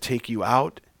 It's to take you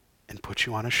out and put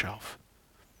you on a shelf.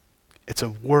 It's a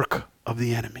work of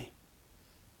the enemy.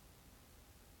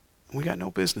 We got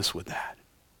no business with that.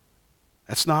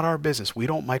 That's not our business. We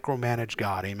don't micromanage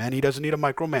God. Amen? He doesn't need a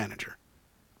micromanager.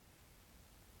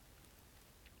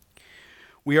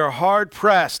 We are hard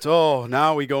pressed. Oh,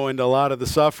 now we go into a lot of the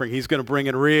suffering. He's going to bring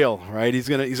it real, right? He's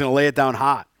going to lay it down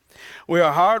hot. We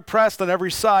are hard pressed on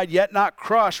every side, yet not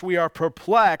crushed. We are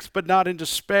perplexed, but not in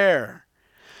despair.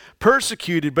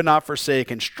 Persecuted, but not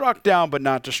forsaken. Struck down, but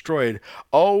not destroyed.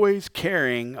 Always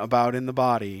carrying about in the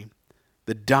body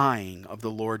the dying of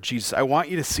the Lord Jesus. I want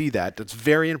you to see that. That's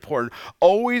very important.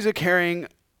 Always carrying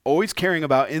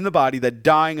about in the body the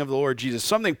dying of the Lord Jesus.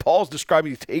 Something Paul's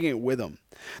describing, he's taking it with him.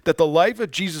 That the life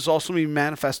of Jesus also may be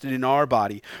manifested in our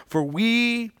body. For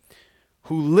we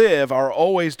who live are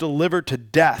always delivered to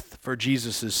death for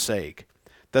Jesus' sake,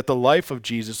 that the life of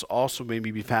Jesus also may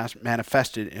be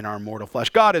manifested in our mortal flesh.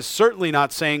 God is certainly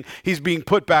not saying he's being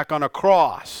put back on a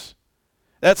cross.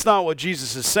 That's not what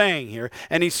Jesus is saying here,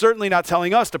 and he's certainly not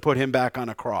telling us to put him back on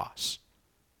a cross.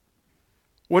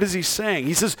 What is he saying?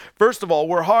 He says, first of all,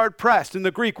 we're hard pressed. In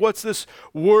the Greek, what's this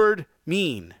word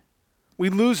mean? We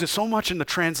lose it so much in the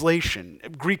translation,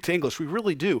 Greek to English. We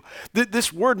really do.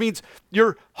 This word means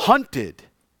you're hunted,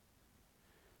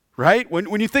 right?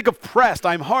 When you think of pressed,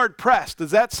 I'm hard pressed. Does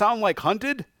that sound like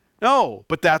hunted? No,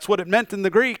 but that's what it meant in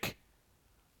the Greek.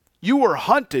 You were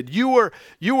hunted.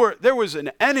 There was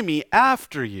an enemy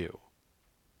after you.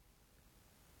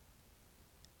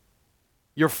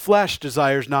 Your flesh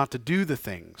desires not to do the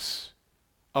things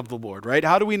of the Lord, right?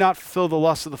 How do we not fulfill the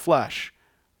lust of the flesh?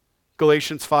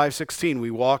 Galatians 5:16, we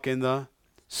walk in the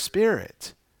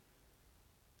Spirit.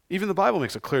 Even the Bible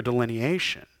makes a clear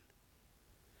delineation,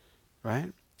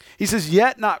 right? He says,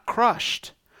 yet not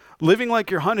crushed. Living like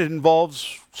you're hunted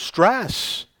involves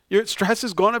stress. Stress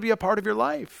is going to be a part of your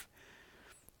life.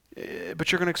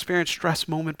 But you're going to experience stress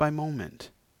moment by moment.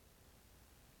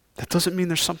 That doesn't mean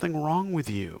there's something wrong with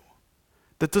you.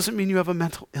 That doesn't mean you have a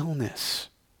mental illness.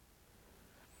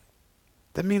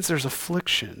 That means there's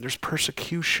affliction, there's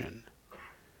persecution.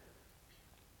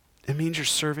 It means you're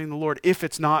serving the Lord if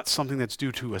it's not something that's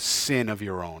due to a sin of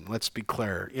your own. Let's be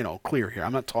clear here.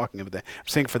 I'm not talking about that. I'm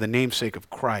saying for the namesake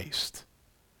of Christ.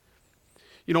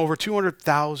 Over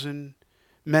 200,000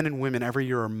 men and women every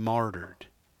year are martyred.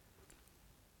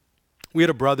 We had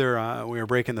a brother, we were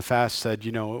breaking the fast, said,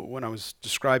 when I was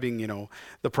describing,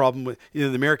 the problem with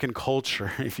the American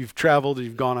culture, if you've traveled,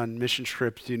 you've gone on mission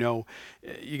trips, you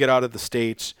get out of the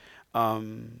States,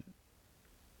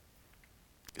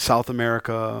 South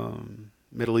America,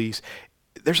 Middle East,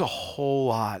 there's a whole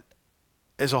lot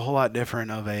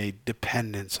different of a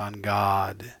dependence on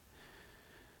God,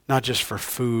 not just for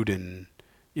food and,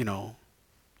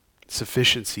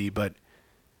 sufficiency, but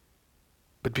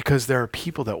because there are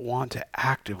people that want to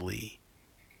actively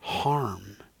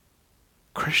harm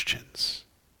Christians.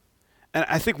 And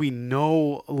I think we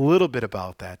know a little bit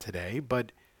about that today,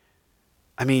 but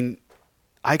I can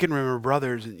remember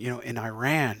brothers, in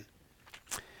Iran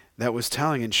that was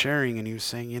telling and sharing, and he was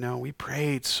saying, we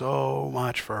prayed so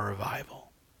much for a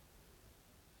revival.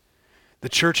 The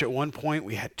church at one point,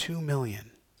 we had 2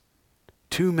 million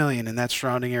in that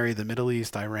surrounding area, the Middle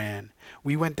East, Iran.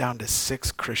 We went down to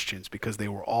 6 Christians because they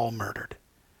were all murdered.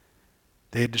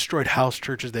 They had destroyed house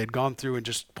churches. They had gone through and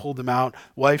just pulled them out.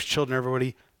 Wives, children,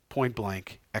 everybody, point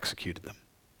blank, executed them.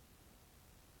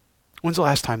 When's the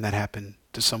last time that happened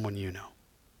to someone you know?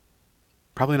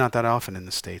 Probably not that often in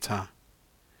the States, huh?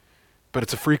 But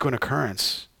it's a frequent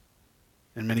occurrence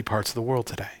in many parts of the world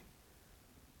today.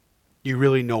 You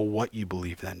really know what you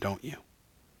believe then, don't you?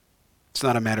 It's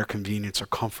not a matter of convenience or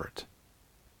comfort.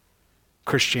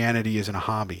 Christianity isn't a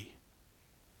hobby.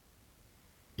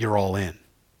 You're all in.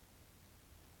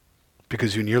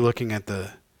 Because when you're looking at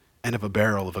the end of a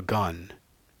barrel of a gun,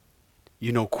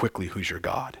 you know quickly who's your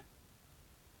God.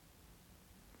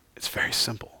 It's very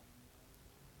simple.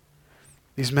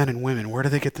 These men and women, where do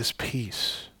they get this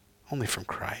peace? Only from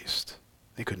Christ.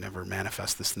 They could never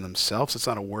manifest this in themselves. It's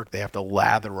not a work they have to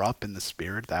lather up in the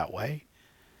Spirit that way.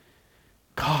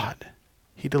 God,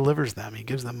 he delivers them. He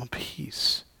gives them a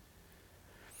peace.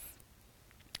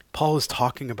 Paul is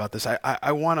talking about this. We're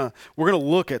going to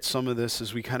look at some of this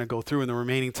as we kind of go through in the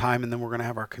remaining time, and then we're going to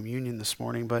have our communion this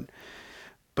morning.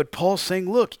 But Paul's saying,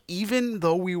 look, even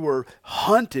though we were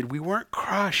hunted, we weren't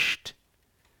crushed.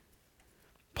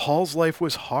 Paul's life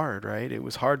was hard, right? It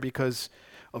was hard because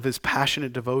of his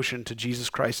passionate devotion to Jesus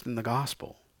Christ and the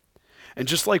gospel. And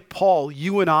just like Paul,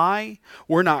 you and I,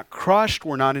 we're not crushed,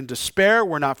 we're not in despair,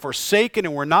 we're not forsaken,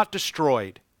 and we're not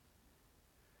destroyed.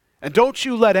 And don't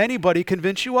you let anybody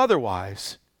convince you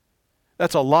otherwise.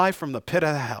 That's a lie from the pit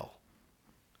of hell.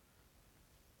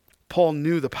 Paul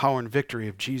knew the power and victory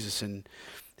of Jesus in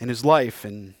his life,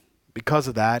 and because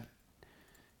of that,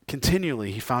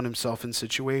 continually he found himself in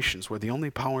situations where the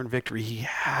only power and victory he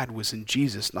had was in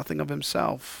Jesus, nothing of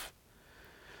himself.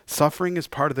 Suffering is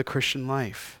part of the Christian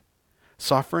life.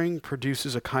 Suffering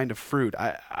produces a kind of fruit.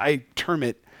 I term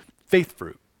it faith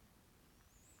fruit.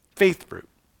 Faith fruit.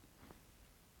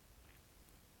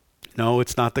 No,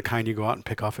 it's not the kind you go out and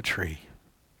pick off a tree.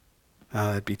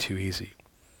 That'd be too easy.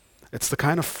 It's the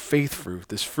kind of faith fruit.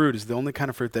 This fruit is the only kind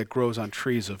of fruit that grows on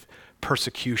trees of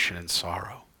persecution and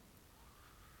sorrow.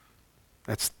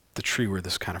 That's the tree where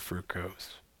this kind of fruit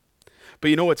grows. But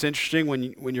you know what's interesting?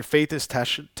 When your faith is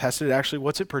tested, actually,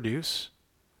 what's it produce?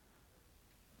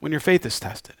 When your faith is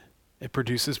tested, it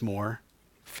produces more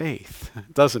faith,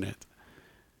 doesn't it?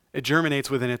 It germinates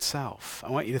within itself.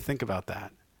 I want you to think about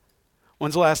that.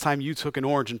 When's the last time you took an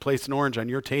orange and placed an orange on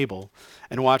your table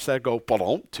and watched that go,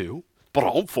 ba-dum, 2,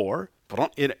 ba-dum, 4, ba-dum?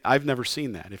 I've never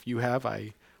seen that. If you have,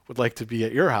 I would like to be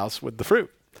at your house with the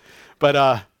fruit.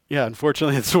 But yeah,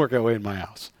 unfortunately, it doesn't work that way in my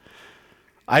house.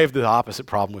 I have the opposite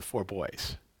problem with 4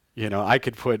 boys. You know, I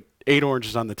could put 8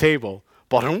 oranges on the table,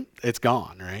 ba-dum, it's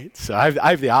gone, right? So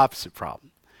I have the opposite problem.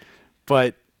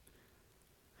 But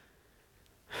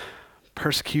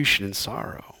persecution and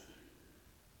sorrow,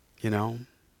 you know,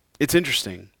 it's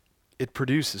interesting.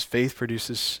 Faith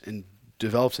produces and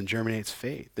develops and germinates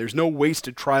faith. There's no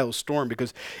wasted trial or storm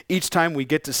because each time we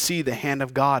get to see the hand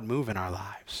of God move in our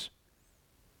lives.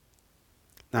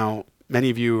 Now, many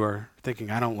of you are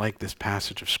thinking, I don't like this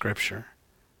passage of Scripture.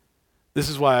 This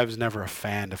is why I was never a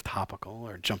fan of topical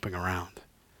or jumping around.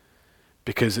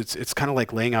 Because it's kind of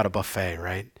like laying out a buffet,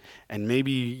 right? And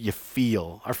maybe you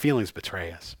feel, our feelings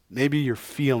betray us. Maybe you're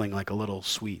feeling like a little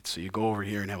sweet, so you go over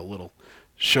here and have a little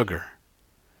sugar.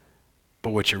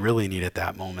 But what you really need at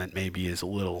that moment maybe is a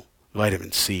little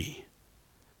vitamin C.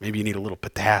 Maybe you need a little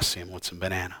potassium with some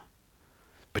banana.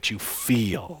 But you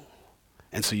feel.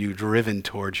 And so you're driven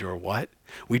towards your what?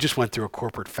 We just went through a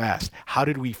corporate fast. How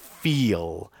did we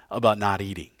feel about not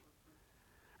eating?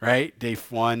 Right? Day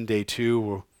 1, day 2,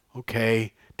 we're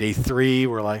okay. Day 3,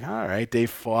 we're like, all right. Day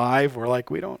 5, we're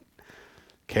like, we don't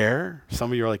care.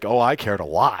 Some of you are like, oh, I cared a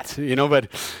lot. But,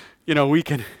 we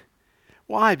can.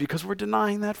 Why? Because we're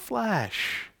denying that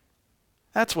flesh.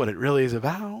 That's what it really is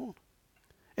about.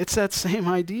 It's that same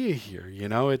idea here,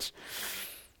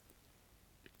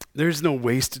 there's no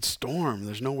wasted storm.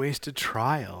 There's no wasted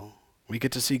trial. We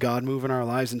get to see God move in our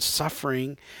lives, and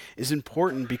suffering is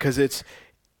important because it's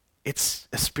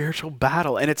a spiritual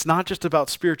battle. And it's not just about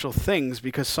spiritual things,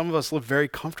 because some of us live very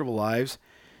comfortable lives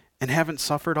and haven't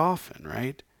suffered often,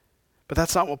 right? But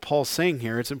that's not what Paul's saying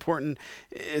here. It's important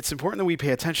that we pay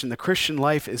attention. The Christian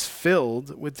life is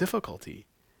filled with difficulty.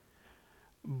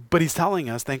 But he's telling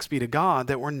us, thanks be to God,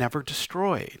 that we're never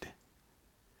destroyed.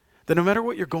 That no matter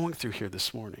what you're going through here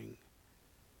this morning,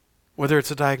 whether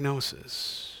it's a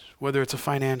diagnosis, whether it's a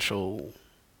financial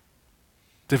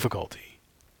difficulty,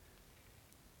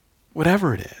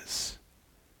 whatever it is,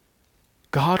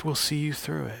 God will see you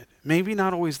through it. Maybe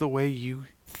not always the way you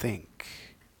think,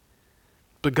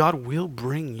 but God will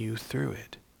bring you through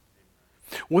it.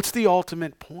 What's the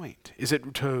ultimate point? Is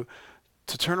it to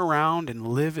turn around and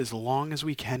live as long as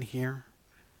we can here?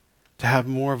 To have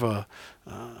more of a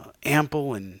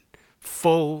ample and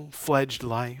full-fledged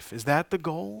life? Is that the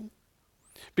goal?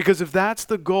 Because if that's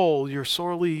the goal, you're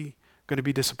sorely going to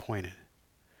be disappointed.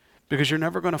 Because you're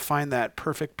never going to find that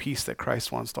perfect peace that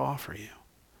Christ wants to offer you.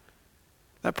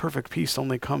 That perfect peace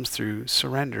only comes through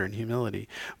surrender and humility.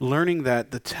 Learning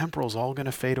that the temporal's all going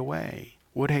to fade away.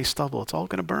 Wood, hay, stubble, it's all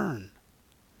going to burn.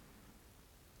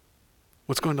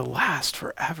 what's going to last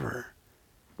forever,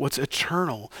 what's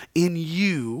eternal in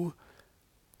you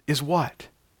is what?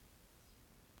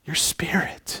 Your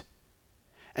spirit.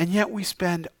 And yet we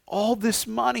spend all this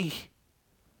money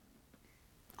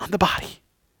on the body.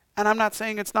 And I'm not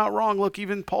saying it's not wrong. Look,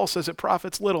 even Paul says it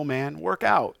profits little, man. Work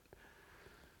out.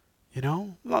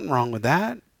 Nothing wrong with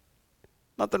that.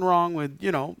 Nothing wrong with,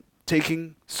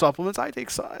 taking supplements. I take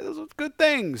those are good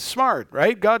things. Smart,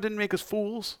 right? God didn't make us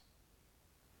fools.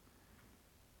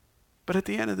 But at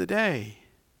the end of the day,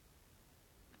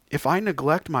 if I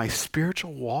neglect my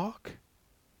spiritual walk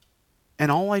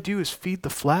and all I do is feed the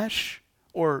flesh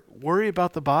or worry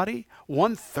about the body,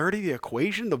 1/3 of the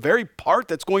equation, the very part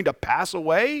that's going to pass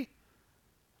away,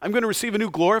 I'm going to receive a new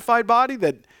glorified body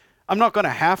that I'm not going to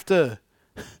have to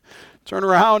turn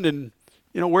around and,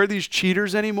 wear these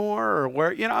cheaters anymore or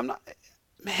wear, I'm not,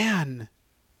 man.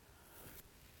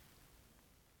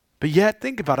 But yet,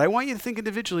 think about it. I want you to think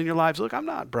individually in your lives. Look, I'm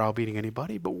not browbeating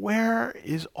anybody, but where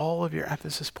is all of your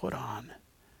emphasis put on?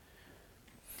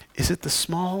 Is it the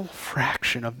small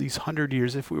fraction of these 100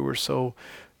 years, if we were so,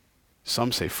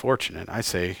 some say fortunate, I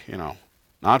say,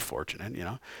 not fortunate,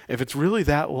 if it's really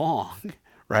that long,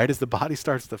 right, as the body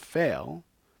starts to fail,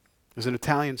 there's an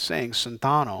Italian saying,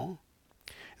 cent'anno,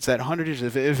 it's that 100 years,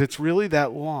 if it's really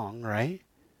that long, right,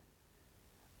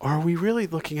 or are we really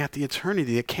looking at the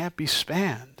eternity that can't be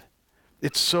spanned?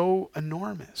 It's so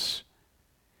enormous.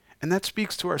 And that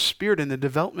speaks to our spirit and the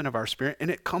development of our spirit,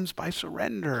 and it comes by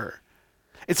surrender.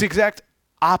 It's the exact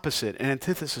opposite and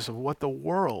antithesis of what the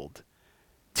world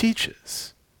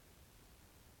teaches.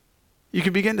 You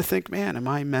can begin to think, man, am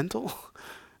I mental?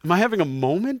 Am I having a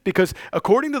moment? Because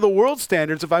according to the world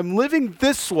standards, if I'm living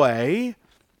this way,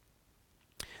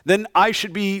 then I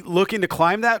should be looking to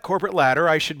climb that corporate ladder.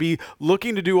 I should be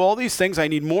looking to do all these things. I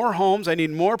need more homes. I need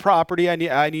more property. I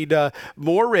need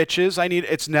more riches.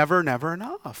 It's never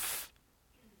enough.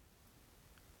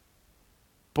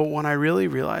 But when I really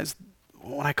realize,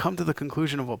 when I come to the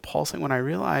conclusion of what Paul's saying, when I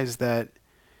realize that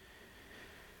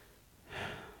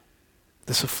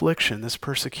this affliction, this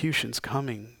persecution's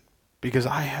coming because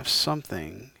I have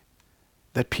something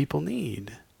that people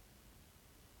need.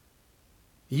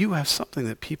 You have something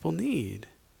that people need.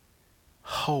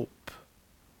 Hope.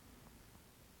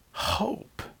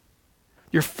 Hope.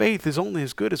 Your faith is only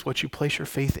as good as what you place your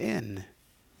faith in.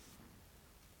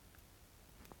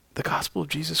 The gospel of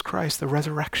Jesus Christ, the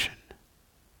resurrection.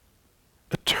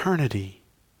 Eternity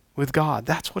with God.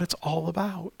 That's what it's all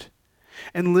about.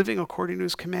 And living according to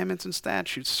his commandments and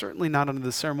statutes, certainly not under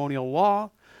the ceremonial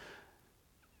law,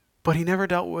 but he never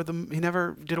he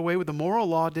never did away with the moral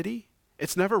law, did he?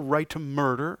 It's never right to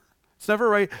murder. It's never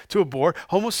right to abort.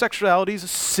 Homosexuality is a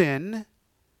sin,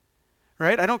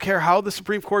 right? I don't care how the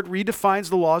Supreme Court redefines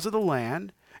the laws of the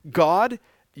land. God,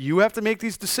 you have to make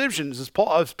these decisions.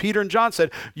 As Peter and John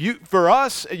said, you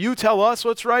tell us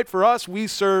what's right. For us, we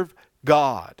serve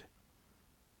God.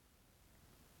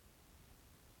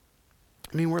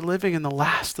 I mean, we're living in the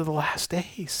last of the last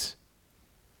days.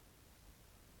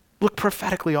 Look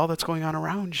prophetically all that's going on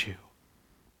around you.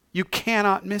 You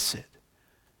cannot miss it.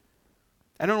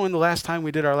 I don't know when the last time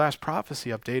we did our last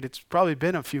prophecy update. It's probably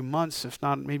been a few months, if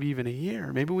not maybe even a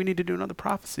year. Maybe we need to do another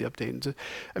prophecy update.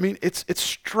 It's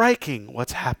striking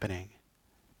what's happening.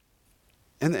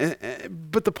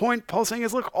 But the point Paul's saying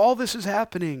is, look, all this is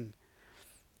happening.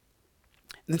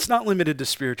 And it's not limited to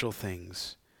spiritual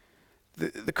things.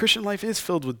 The Christian life is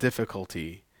filled with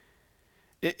difficulty.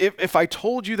 If I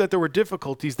told you that there were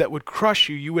difficulties that would crush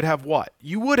you, you would have what?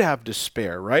 You would have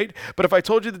despair, right? But if I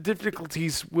told you the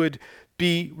difficulties would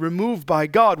be removed by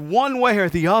God one way or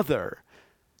the other,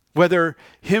 whether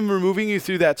him removing you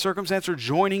through that circumstance or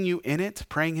joining you in it,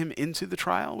 praying him into the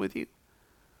trial with you,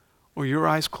 or your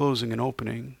eyes closing and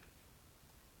opening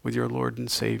with your Lord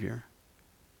and Savior.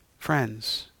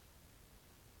 Friends,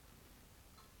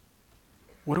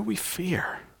 what do we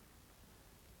fear?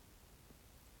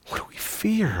 What do we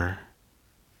fear?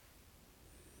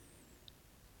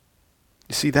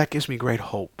 You see, that gives me great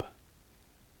hope.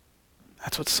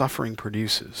 That's what suffering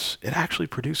produces. It actually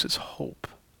produces hope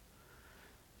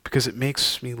because it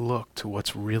makes me look to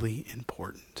what's really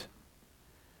important,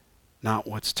 not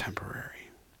what's temporary.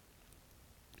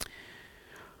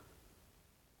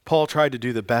 Paul tried to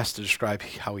do the best to describe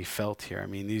how he felt here. I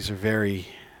mean, these are very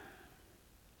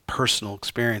personal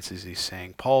experiences he's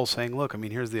saying. Paul's saying, look,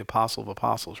 here's the apostle of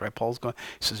apostles, right? He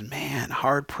says, man,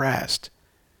 hard pressed,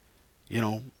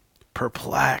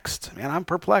 perplexed. Man, I'm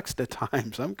perplexed at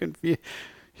times. I'm confused,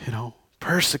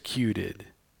 persecuted.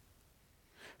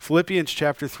 Philippians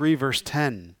chapter 3, verse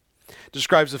 10.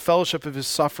 describes the fellowship of his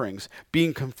sufferings,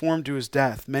 being conformed to his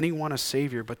death. Many want a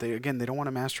Savior, but they don't want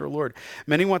a Master or Lord.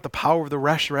 Many want the power of the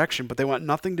resurrection, but they want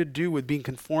nothing to do with being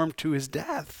conformed to his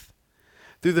death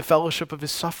through the fellowship of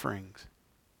his sufferings.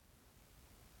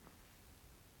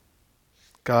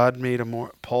 God made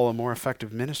Paul a more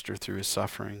effective minister through his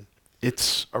suffering.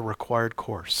 It's a required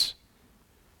course.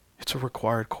 It's a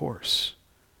required course.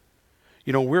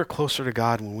 You know, we're closer to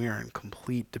God when we are in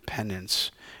complete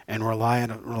dependence and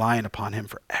relying upon him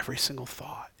for every single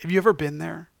thought. Have you ever been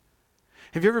there?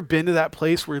 Have you ever been to that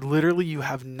place where literally you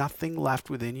have nothing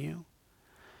left within you?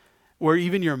 Where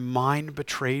even your mind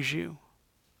betrays you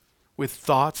with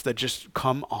thoughts that just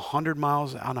come 100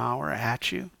 miles an hour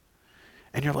at you?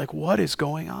 And you're like, what is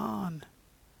going on?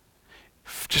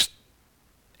 Just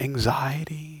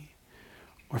anxiety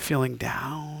or feeling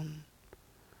down,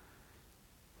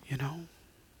 you know?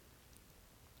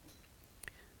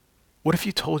 What if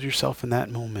you told yourself in that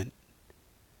moment,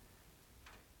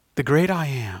 the great I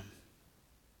am,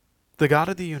 the God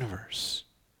of the universe,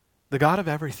 the God of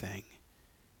everything,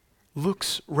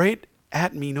 looks right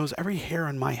at me, knows every hair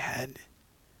on my head,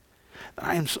 that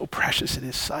I am so precious in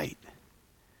his sight,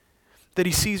 that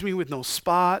he sees me with no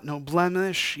spot, no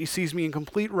blemish. He sees me in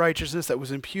complete righteousness that was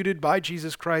imputed by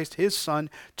Jesus Christ, his Son,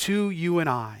 to you and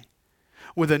I,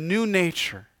 with a new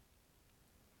nature,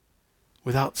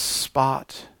 without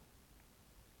spot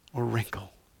or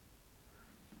wrinkle.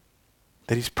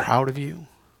 That he's proud of you,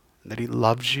 that he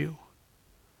loves you,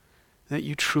 and that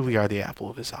you truly are the apple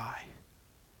of his eye.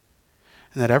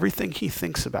 And that everything he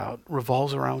thinks about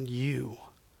revolves around you,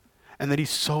 and that he's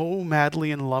so madly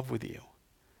in love with you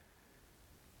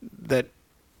that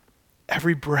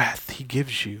every breath he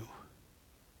gives you,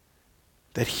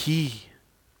 that he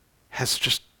has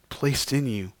just placed in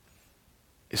you,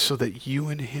 is so that you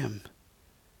and him,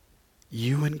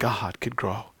 you and God could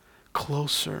grow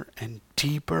closer and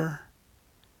deeper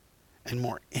and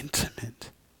more intimate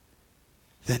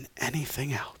than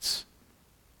anything else.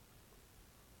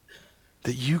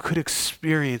 That you could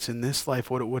experience in this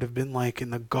life what it would have been like in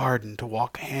the garden to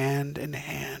walk hand in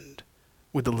hand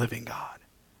with the living God.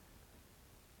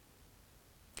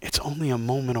 It's only a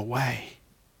moment away.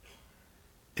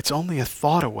 It's only a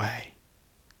thought away.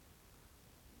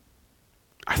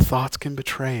 Our thoughts can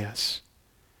betray us.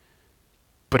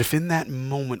 But if in that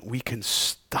moment we can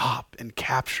stop and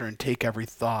capture and take every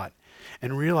thought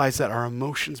and realize that our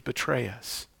emotions betray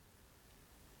us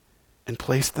and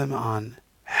place them on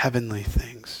heavenly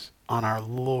things, on our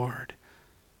Lord,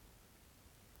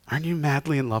 aren't you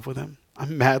madly in love with him?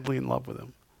 I'm madly in love with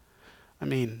him. I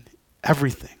mean,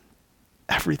 everything.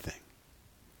 Everything.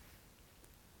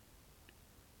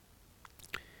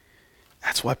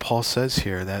 That's why Paul says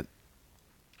here that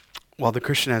while the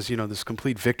Christian has, this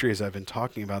complete victory, as I've been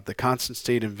talking about, the constant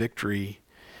state of victory,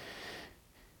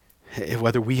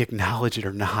 whether we acknowledge it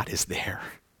or not, is there.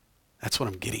 That's what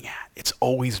I'm getting at. It's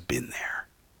always been there.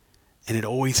 And it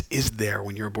always is there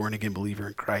when you're a born-again believer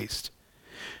in Christ.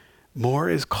 More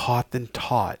is caught than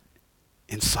taught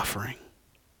in suffering.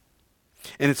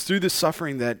 And it's through this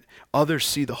suffering that others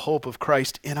see the hope of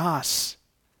Christ in us.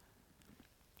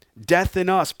 Death in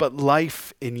us, but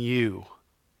life in you.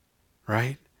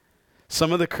 Right?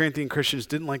 Some of the Corinthian Christians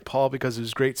didn't like Paul because of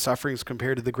his great sufferings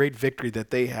compared to the great victory that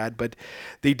they had, but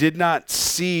they did not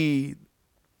see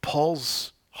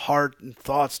Paul's heart and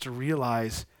thoughts to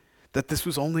realize that this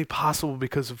was only possible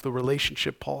because of the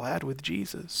relationship Paul had with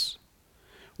Jesus,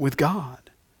 with God.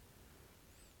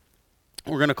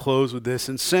 We're going to close with this.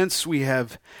 And since we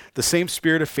have the same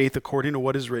spirit of faith according to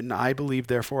what is written, I believe,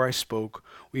 therefore I spoke,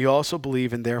 we also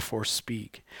believe and therefore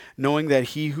speak, knowing that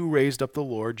he who raised up the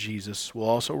Lord Jesus will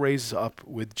also raise us up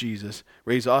with Jesus,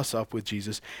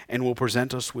 and will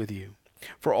present us with you.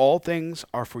 For all things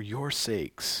are for your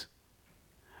sakes,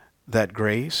 that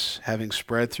grace, having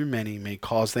spread through many, may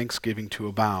cause thanksgiving to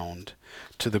abound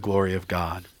to the glory of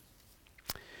God.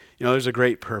 There's a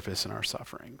great purpose in our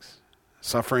sufferings.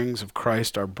 Sufferings of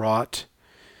Christ are brought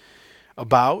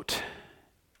about,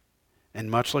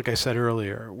 and much like I said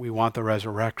earlier, we want the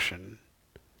resurrection,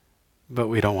 but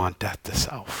we don't want death to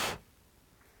self.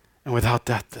 And without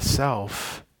death to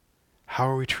self, how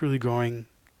are we truly going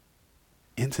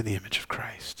into the image of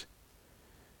Christ?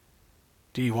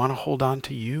 Do you want to hold on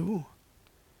to you?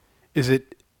 Is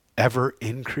it ever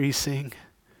increasing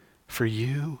for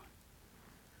you?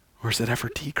 Or is it ever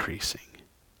decreasing?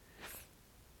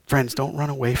 Friends, don't run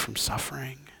away from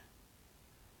suffering.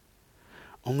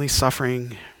 Only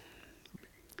suffering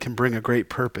can bring a great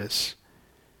purpose.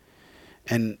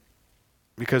 And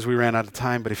because we ran out of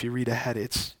time, but if you read ahead,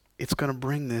 it's going to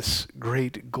bring this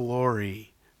great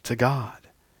glory to God.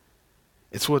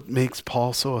 It's what makes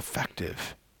Paul so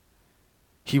effective.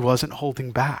 He wasn't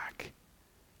holding back.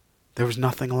 There was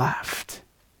nothing left.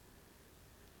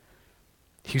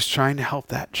 He was trying to help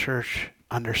that church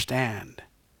understand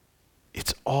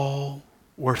it's all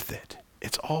worth it.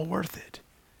 It's all worth it.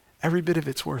 Every bit of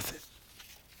it's worth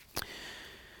it.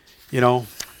 You know,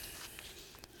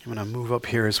 I'm going to move up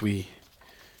here as we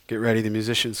get ready. The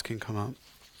musicians can come up.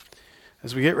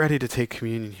 As we get ready to take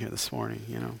communion here this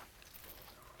morning,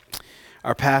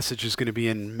 our passage is going to be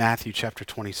in Matthew chapter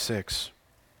 26.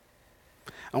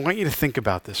 I want you to think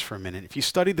about this for a minute. If you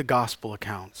study the gospel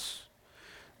accounts,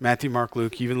 Matthew, Mark,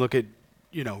 Luke, you even look at,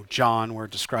 John, where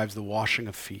it describes the washing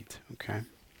of feet, okay?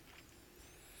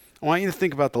 I want you to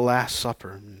think about the Last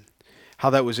Supper and how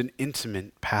that was an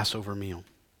intimate Passover meal.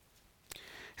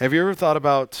 Have you ever thought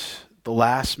about the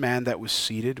last man that was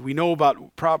seated? We know about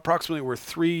approximately where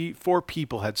 4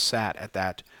 people had sat at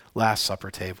that Last Supper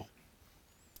table.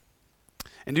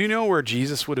 And do you know where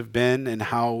Jesus would have been and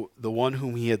how the one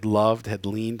whom he had loved had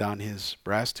leaned on his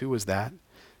breast? Who was that?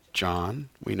 John.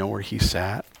 We know where he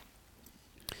sat.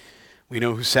 We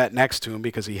know who sat next to him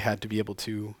because he had to be able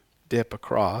to dip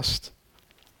across.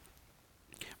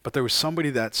 But there was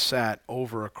somebody that sat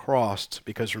over across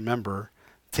because remember,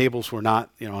 tables were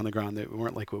not, on the ground. They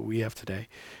weren't like what we have today.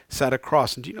 Sat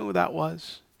across. And do you know who that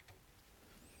was?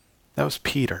 That was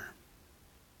Peter.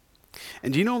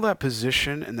 And do you know that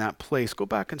position and that place? Go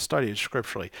back and study it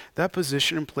scripturally. That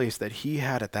position and place that he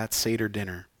had at that Seder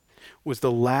dinner was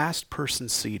the last person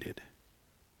seated.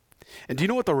 And do you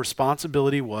know what the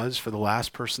responsibility was for the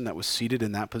last person that was seated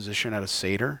in that position at a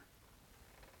Seder?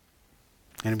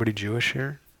 Anybody Jewish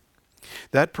here?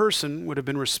 That person would have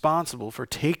been responsible for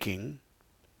taking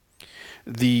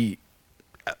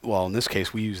in this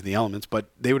case we use the elements, but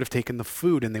they would have taken the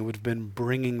food and they would have been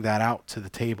bringing that out to the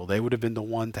table. They would have been the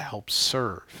one to help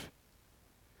serve.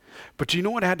 But do you know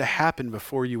what had to happen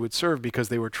before you would serve? Because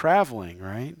they were traveling,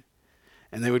 right?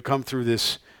 And they would come through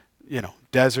this,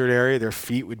 desert area. Their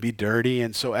feet would be dirty.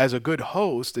 And so as a good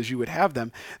host, as you would have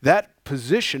them, that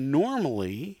position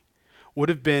normally would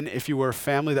have been, if you were a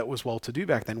family that was well-to-do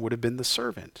back then, would have been the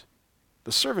servant.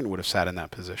 The servant would have sat in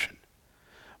that position.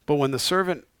 But when the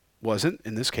servant wasn't,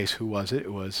 in this case, who was it?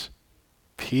 It was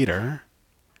Peter,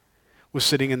 was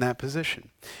sitting in that position.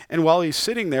 And while he's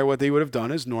sitting there, what they would have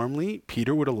done is normally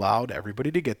Peter would have allowed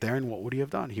everybody to get there, and what would he have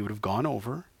done? He would have gone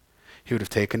over, he would have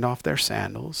taken off their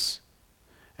sandals,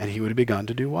 and he would have begun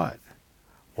to do what?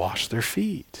 Wash their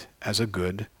feet as a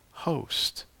good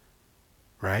host,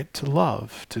 right? To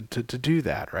love, to do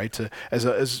that, right?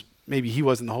 As maybe he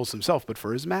wasn't the host himself, but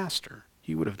for his master,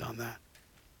 he would have done that.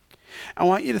 I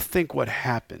want you to think what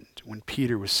happened when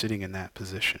Peter was sitting in that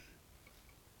position.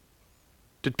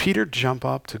 Did Peter jump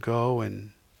up to go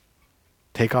and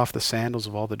take off the sandals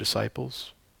of all the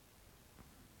disciples?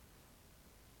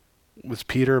 Was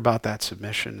Peter about that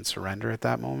submission and surrender at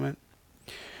that moment?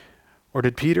 Or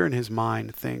did Peter in his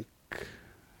mind think,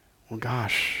 well,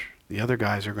 gosh, the other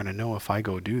guys are going to know if I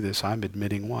go do this, I'm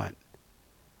admitting what?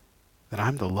 That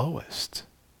I'm the lowest.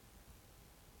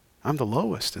 I'm the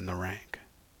lowest in the rank.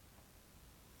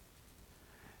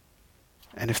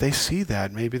 And if they see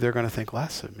that, maybe they're going to think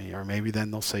less of me. Or maybe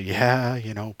then they'll say, yeah,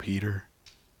 Peter.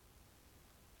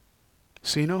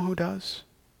 So you know who does?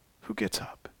 Who gets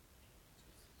up?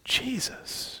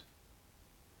 Jesus.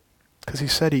 Because he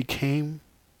said he came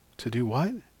to do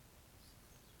what?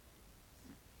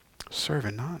 Serve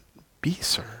and not be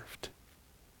served.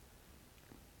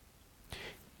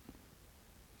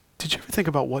 Did you ever think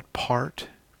about what part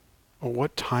or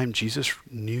what time Jesus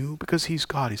knew? Because he's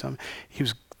God. He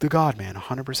was the God-man,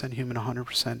 100% human,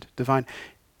 100% divine.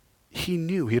 He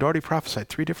knew. He had already prophesied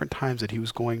 3 different times that he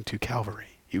was going to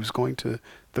Calvary. He was going to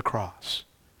the cross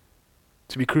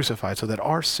to be crucified so that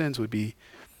our sins would be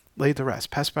laid to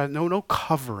rest. No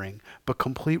covering, but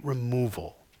complete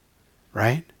removal,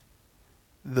 right?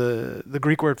 The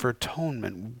Greek word for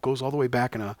atonement goes all the way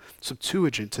back in a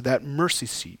Septuagint to that mercy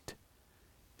seat.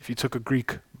 If you took a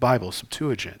Greek Bible,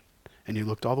 Septuagint, and you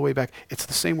looked all the way back, it's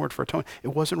the same word for atonement. It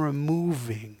wasn't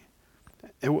removing.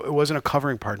 It wasn't a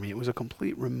covering, pardon me. It was a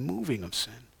complete removing of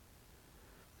sin.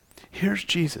 Here's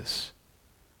Jesus,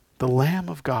 the Lamb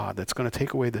of God that's going to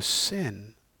take away the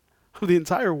sin of the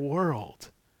entire world.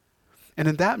 And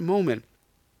in that moment,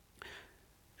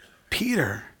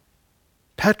 Petra,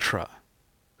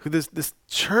 who this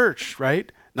church,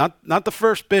 right? Not the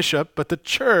first bishop, but the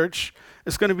church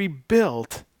is going to be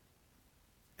built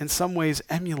in some ways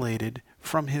emulated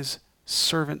from his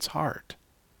servant's heart.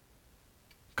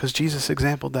 Because Jesus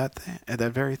exampled that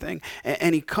very thing.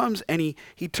 And he comes and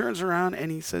he turns around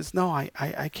and he says, no,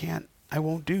 I can't, I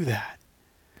won't do that.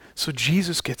 So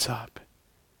Jesus gets up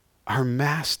our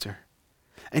master.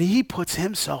 And he puts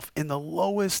himself in the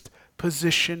lowest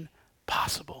position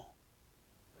possible,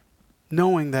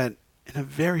 knowing that in a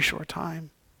very short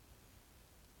time,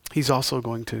 he's also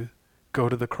going to go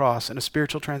to the cross and a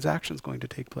spiritual transaction is going to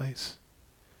take place.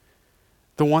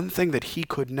 The one thing that he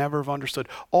could never have understood,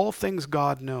 all things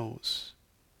God knows,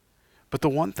 but the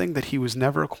one thing that he was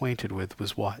never acquainted with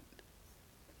was what?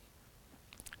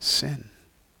 Sin.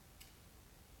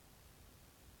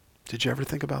 Did you ever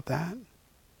think about that?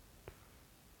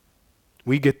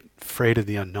 We get afraid of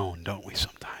the unknown, don't we,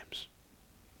 sometimes?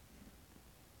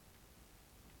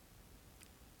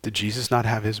 Did Jesus not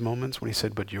have his moments when he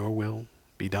said, but your will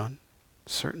be done?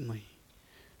 Certainly.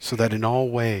 So that in all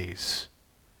ways,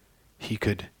 he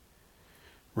could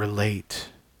relate,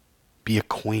 be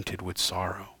acquainted with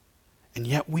sorrow. And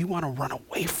yet we want to run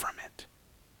away from it.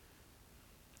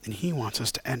 And he wants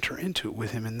us to enter into it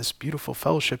with him in this beautiful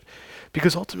fellowship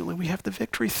because ultimately we have the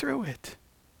victory through it.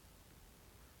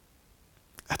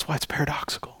 That's why it's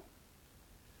paradoxical.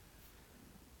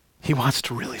 He wants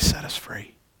to really set us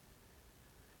free.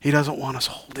 He doesn't want us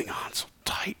holding on so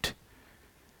tight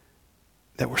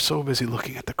that we're so busy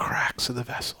looking at the cracks of the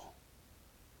vessel.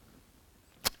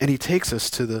 And he takes us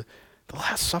to the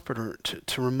Last Supper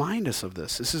to remind us of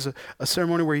this. This is a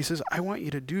ceremony where he says, I want you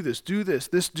to do this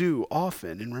do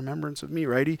often in remembrance of me,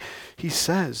 right? He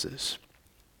says this.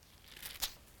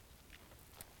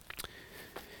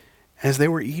 As they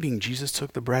were eating, Jesus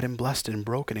took the bread and blessed it and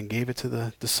broke it and gave it to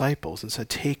the disciples and said,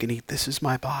 take and eat, this is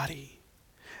my body.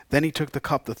 Then he took the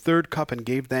cup, the third cup, and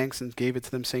gave thanks and gave it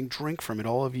to them, saying, drink from it,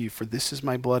 all of you, for this is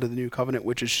my blood of the new covenant,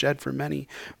 which is shed for many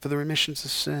for the remissions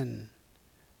of sin.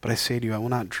 But I say to you, I will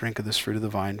not drink of this fruit of the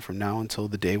vine from now until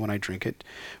the day when I drink it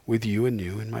with you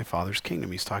anew in my Father's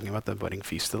kingdom. He's talking about the budding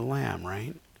feast of the Lamb,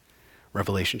 right?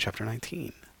 Revelation chapter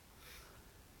 19.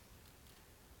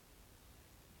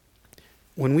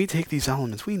 When we take these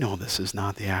elements, we know this is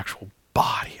not the actual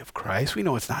body of Christ. We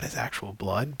know it's not his actual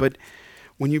blood. But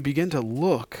when you begin to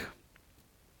look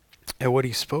at what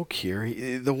he spoke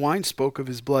here, the wine spoke of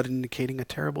his blood indicating a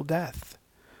terrible death.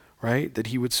 Right? That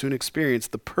he would soon experience.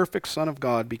 The perfect Son of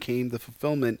God became the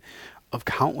fulfillment of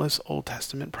countless Old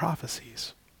Testament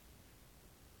prophecies.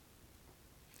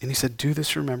 And he said, do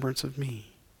this in remembrance of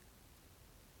me.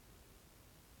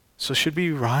 So should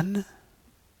we run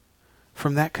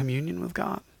from that communion with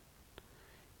God?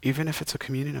 Even if it's a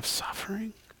communion of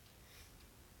suffering?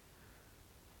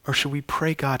 Or should we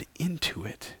pray God into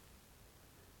it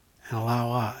and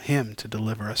allow him to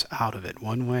deliver us out of it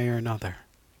one way or another?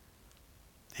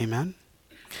 Amen?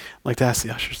 I'd like to ask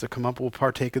the ushers to come up. We'll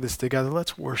partake of this together.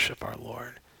 Let's worship our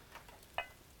Lord.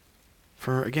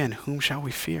 For again, whom shall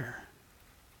we fear?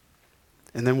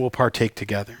 And then we'll partake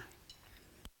together.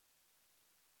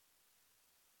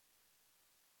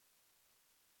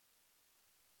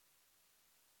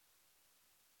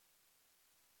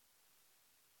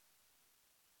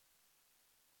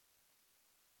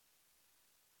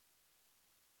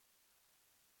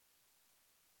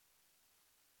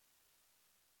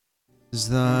 Is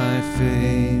thy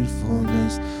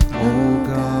faithfulness, O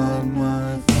God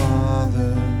my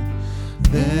Father,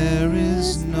 there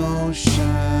is no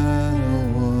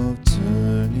shadow of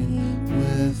turning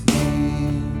with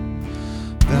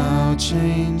thee. Thou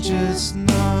changest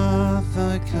not,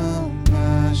 thy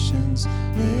compassions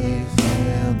they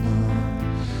fail not.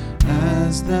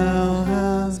 As thou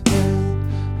hast been,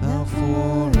 thou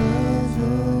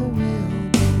forever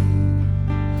wilt be.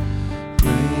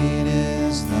 Great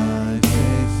is thy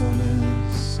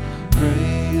faithfulness,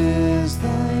 great is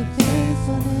thy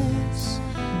faithfulness.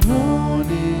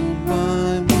 Morning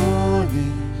by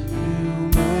morning,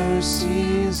 new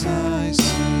mercies I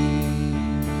see.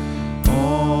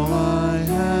 All I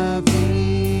have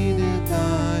needed,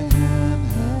 thy hand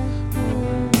hath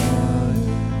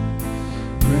provided.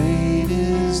 Great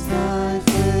is thy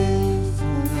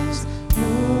faithfulness,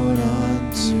 Lord,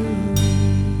 unto me.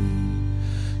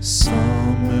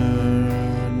 Summer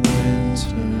and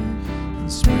winter,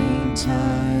 and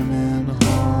springtime and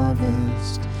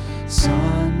harvest,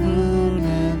 sun, moon,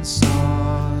 and stars.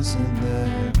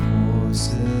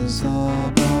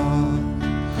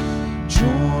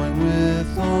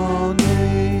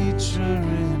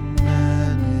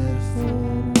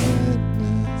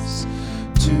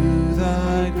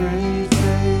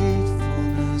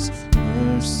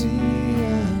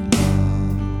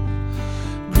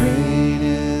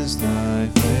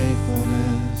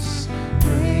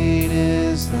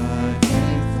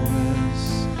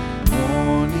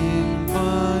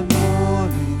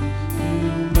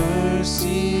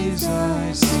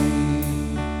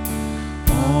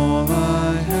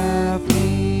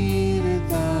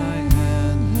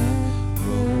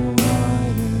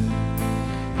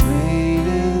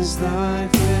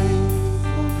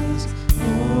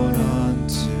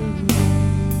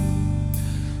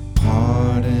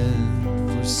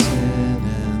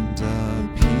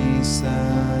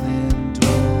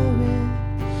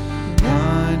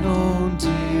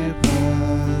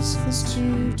 presence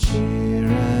to cheer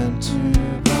and to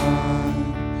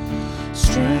guide,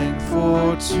 strength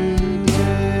for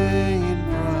today and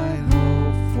bright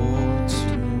hope for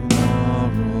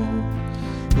tomorrow.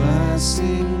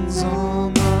 Blessings all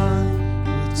mine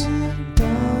with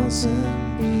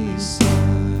 10,000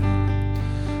 beside.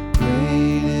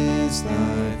 Great is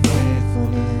thy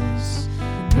faithfulness,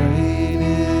 great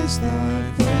is thy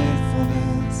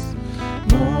faithfulness.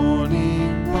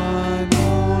 Morning by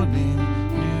morning,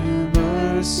 new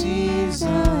mercies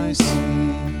I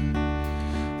see.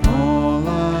 All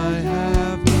I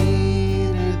have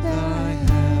needed, thy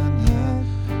hand hath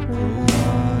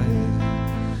provided.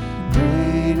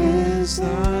 Great is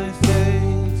thy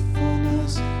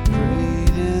faithfulness,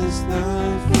 great is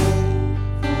thy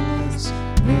faithfulness,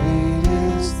 great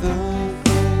is thy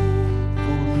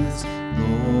faithfulness,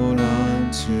 Lord,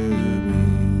 unto me.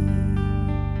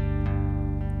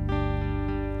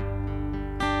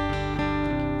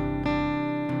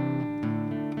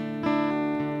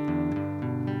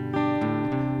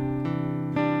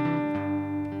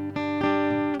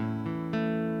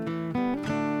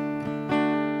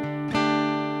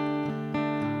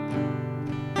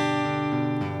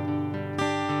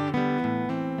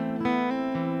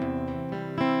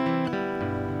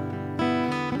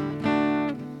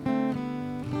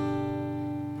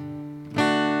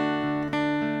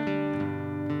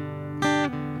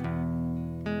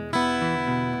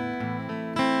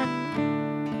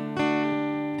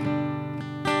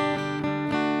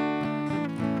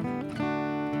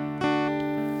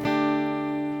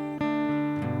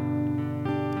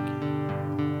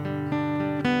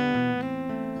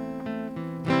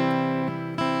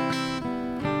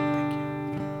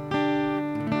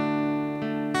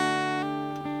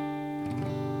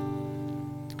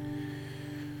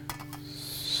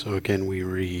 So again, we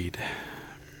read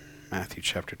Matthew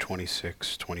chapter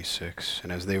 26.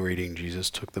 And as they were eating, Jesus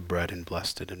took the bread and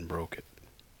blessed it and broke it,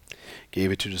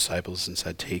 gave it to disciples and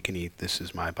said, "Take and eat, this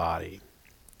is my body."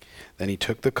 Then he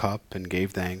took the cup and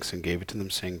gave thanks and gave it to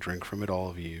them, saying, "Drink from it, all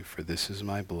of you, for this is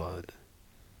my blood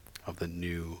of the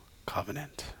new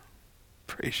covenant."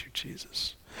 Praise you,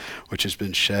 Jesus, which has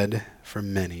been shed for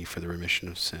many for the remission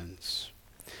of sins.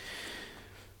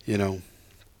 You know,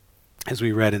 as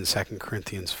we read in 2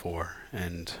 Corinthians 4,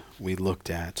 and we looked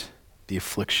at the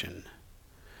affliction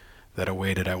that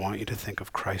awaited, I want you to think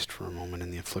of Christ for a moment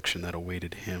and the affliction that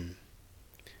awaited him,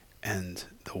 and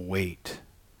the weight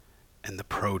and the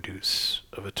produce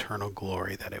of eternal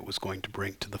glory that it was going to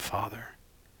bring to the Father,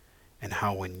 and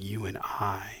how when you and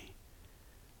I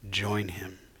join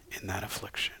him in that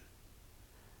affliction,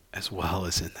 as well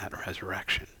as in that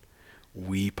resurrection,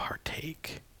 we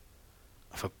partake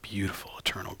of a beautiful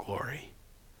eternal glory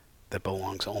that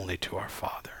belongs only to our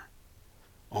Father,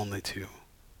 only to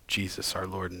Jesus, our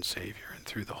Lord and Savior, and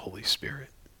through the Holy Spirit.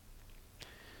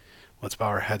 Let's bow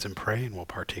our heads and pray, and we'll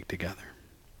partake together.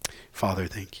 Father,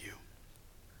 thank you.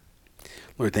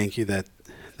 Lord, thank you that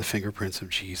the fingerprints of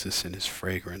Jesus and his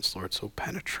fragrance, Lord, so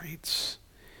penetrates,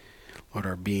 Lord,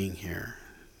 our being here.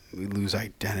 We lose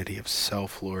identity of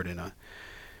self, Lord, in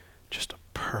just a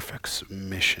perfect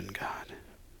submission, God,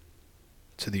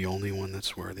 to the only one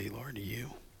that's worthy, Lord,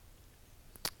 you.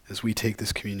 As we take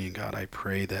this communion, God, I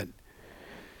pray that,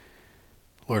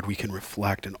 Lord, we can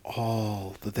reflect in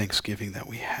all the thanksgiving that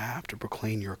we have to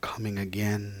proclaim your coming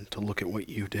again, to look at what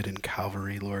you did in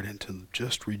Calvary, Lord, and to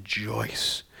just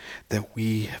rejoice that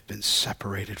we have been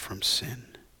separated from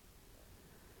sin,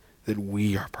 that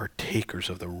we are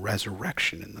partakers of the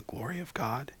resurrection and the glory of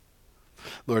God.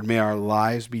 Lord, may our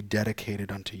lives be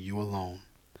dedicated unto you alone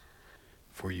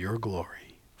for your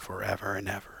glory forever and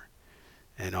ever.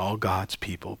 And all God's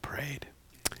people prayed.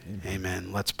 Amen.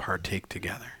 Amen. Let's partake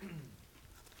together.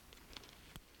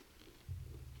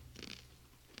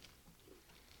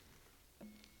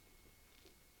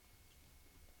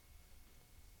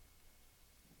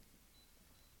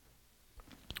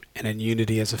 And in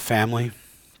unity as a family,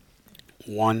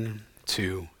 1,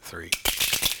 2, 3.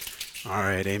 All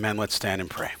right, amen. Let's stand and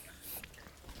pray.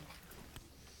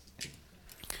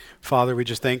 Father, we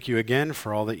just thank you again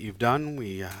for all that you've done.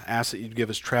 We ask that you'd give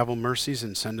us travel mercies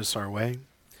and send us our way.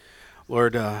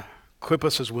 Lord, equip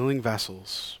us as willing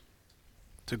vessels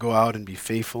to go out and be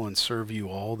faithful and serve you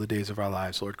all the days of our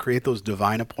lives. Lord, create those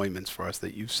divine appointments for us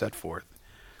that you've set forth.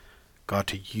 God,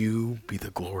 to you be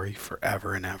the glory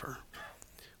forever and ever.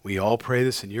 We all pray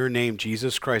this in your name,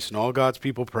 Jesus Christ, and all God's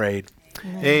people prayed.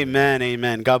 Amen.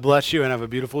 Amen. God bless you and have a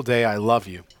beautiful day. I love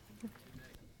you.